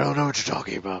don't know what you're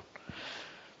talking about.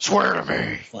 Swear to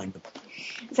me.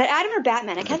 Is that Adam or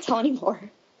Batman? I can't tell anymore.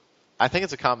 I think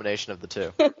it's a combination of the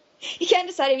two. You can't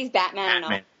decide if he's Batman or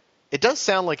not. It does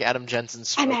sound like Adam Jensen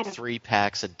smoked 3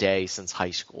 packs a day since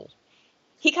high school.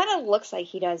 He kind of looks like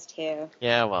he does too.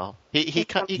 Yeah, well, he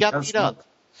got beat up.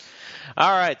 All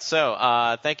right,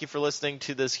 so thank you for listening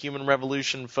to this Human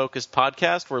Revolution focused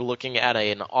podcast. We're looking at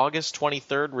an August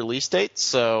 23rd release date,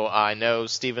 so I know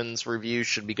Steven's review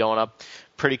should be going up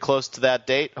pretty close to that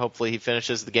date. Hopefully he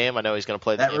finishes the game. I know he's going to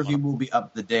play the game. That review will be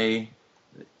up the day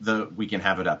we can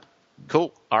have it up.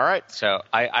 Cool. All right. So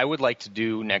I would like to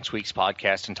do next week's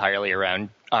podcast entirely around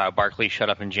Barkley, Shut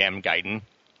Up and Jam Gaiden.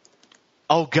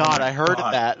 Oh, God, I heard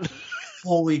of that.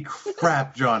 Holy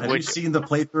crap, John. Have you seen the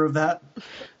playthrough of that?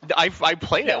 I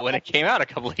played it when it came out a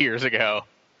couple of years ago.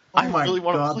 I really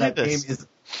want to play this.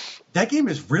 That game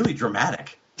is really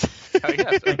dramatic. Oh,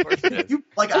 yes, of course it is.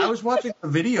 I was watching a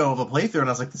video of a playthrough, and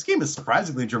I was like, this game is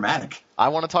surprisingly dramatic. I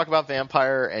want to talk about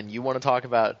Vampire, and you want to talk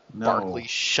about Barkley,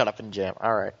 Shut Up and Jam.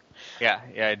 All right. Yeah,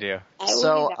 I do.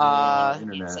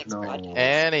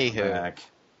 Anywho.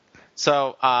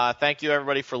 So, thank you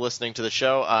everybody for listening to the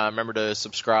show. Remember to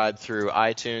subscribe through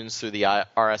iTunes, through the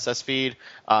RSS feed.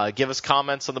 Give us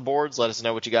comments on the boards. Let us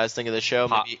know what you guys think of the show.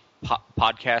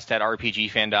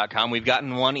 Podcast@rpgfan.com. We've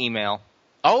gotten one email.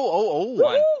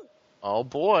 One. Oh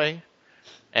boy.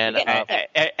 And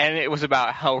it was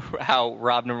about how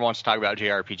Rob never wants to talk about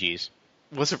JRPGs.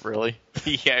 Was it really?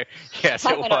 Yeah. Yes,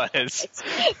 it was.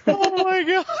 Oh my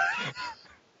god.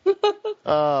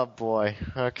 Oh boy.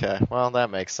 Okay. Well,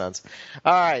 that makes sense.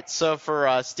 All right. So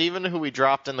for Steven, who we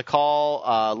dropped in the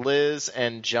call, Liz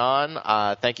and John,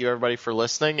 thank you everybody for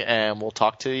listening, and we'll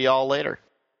talk to you all later.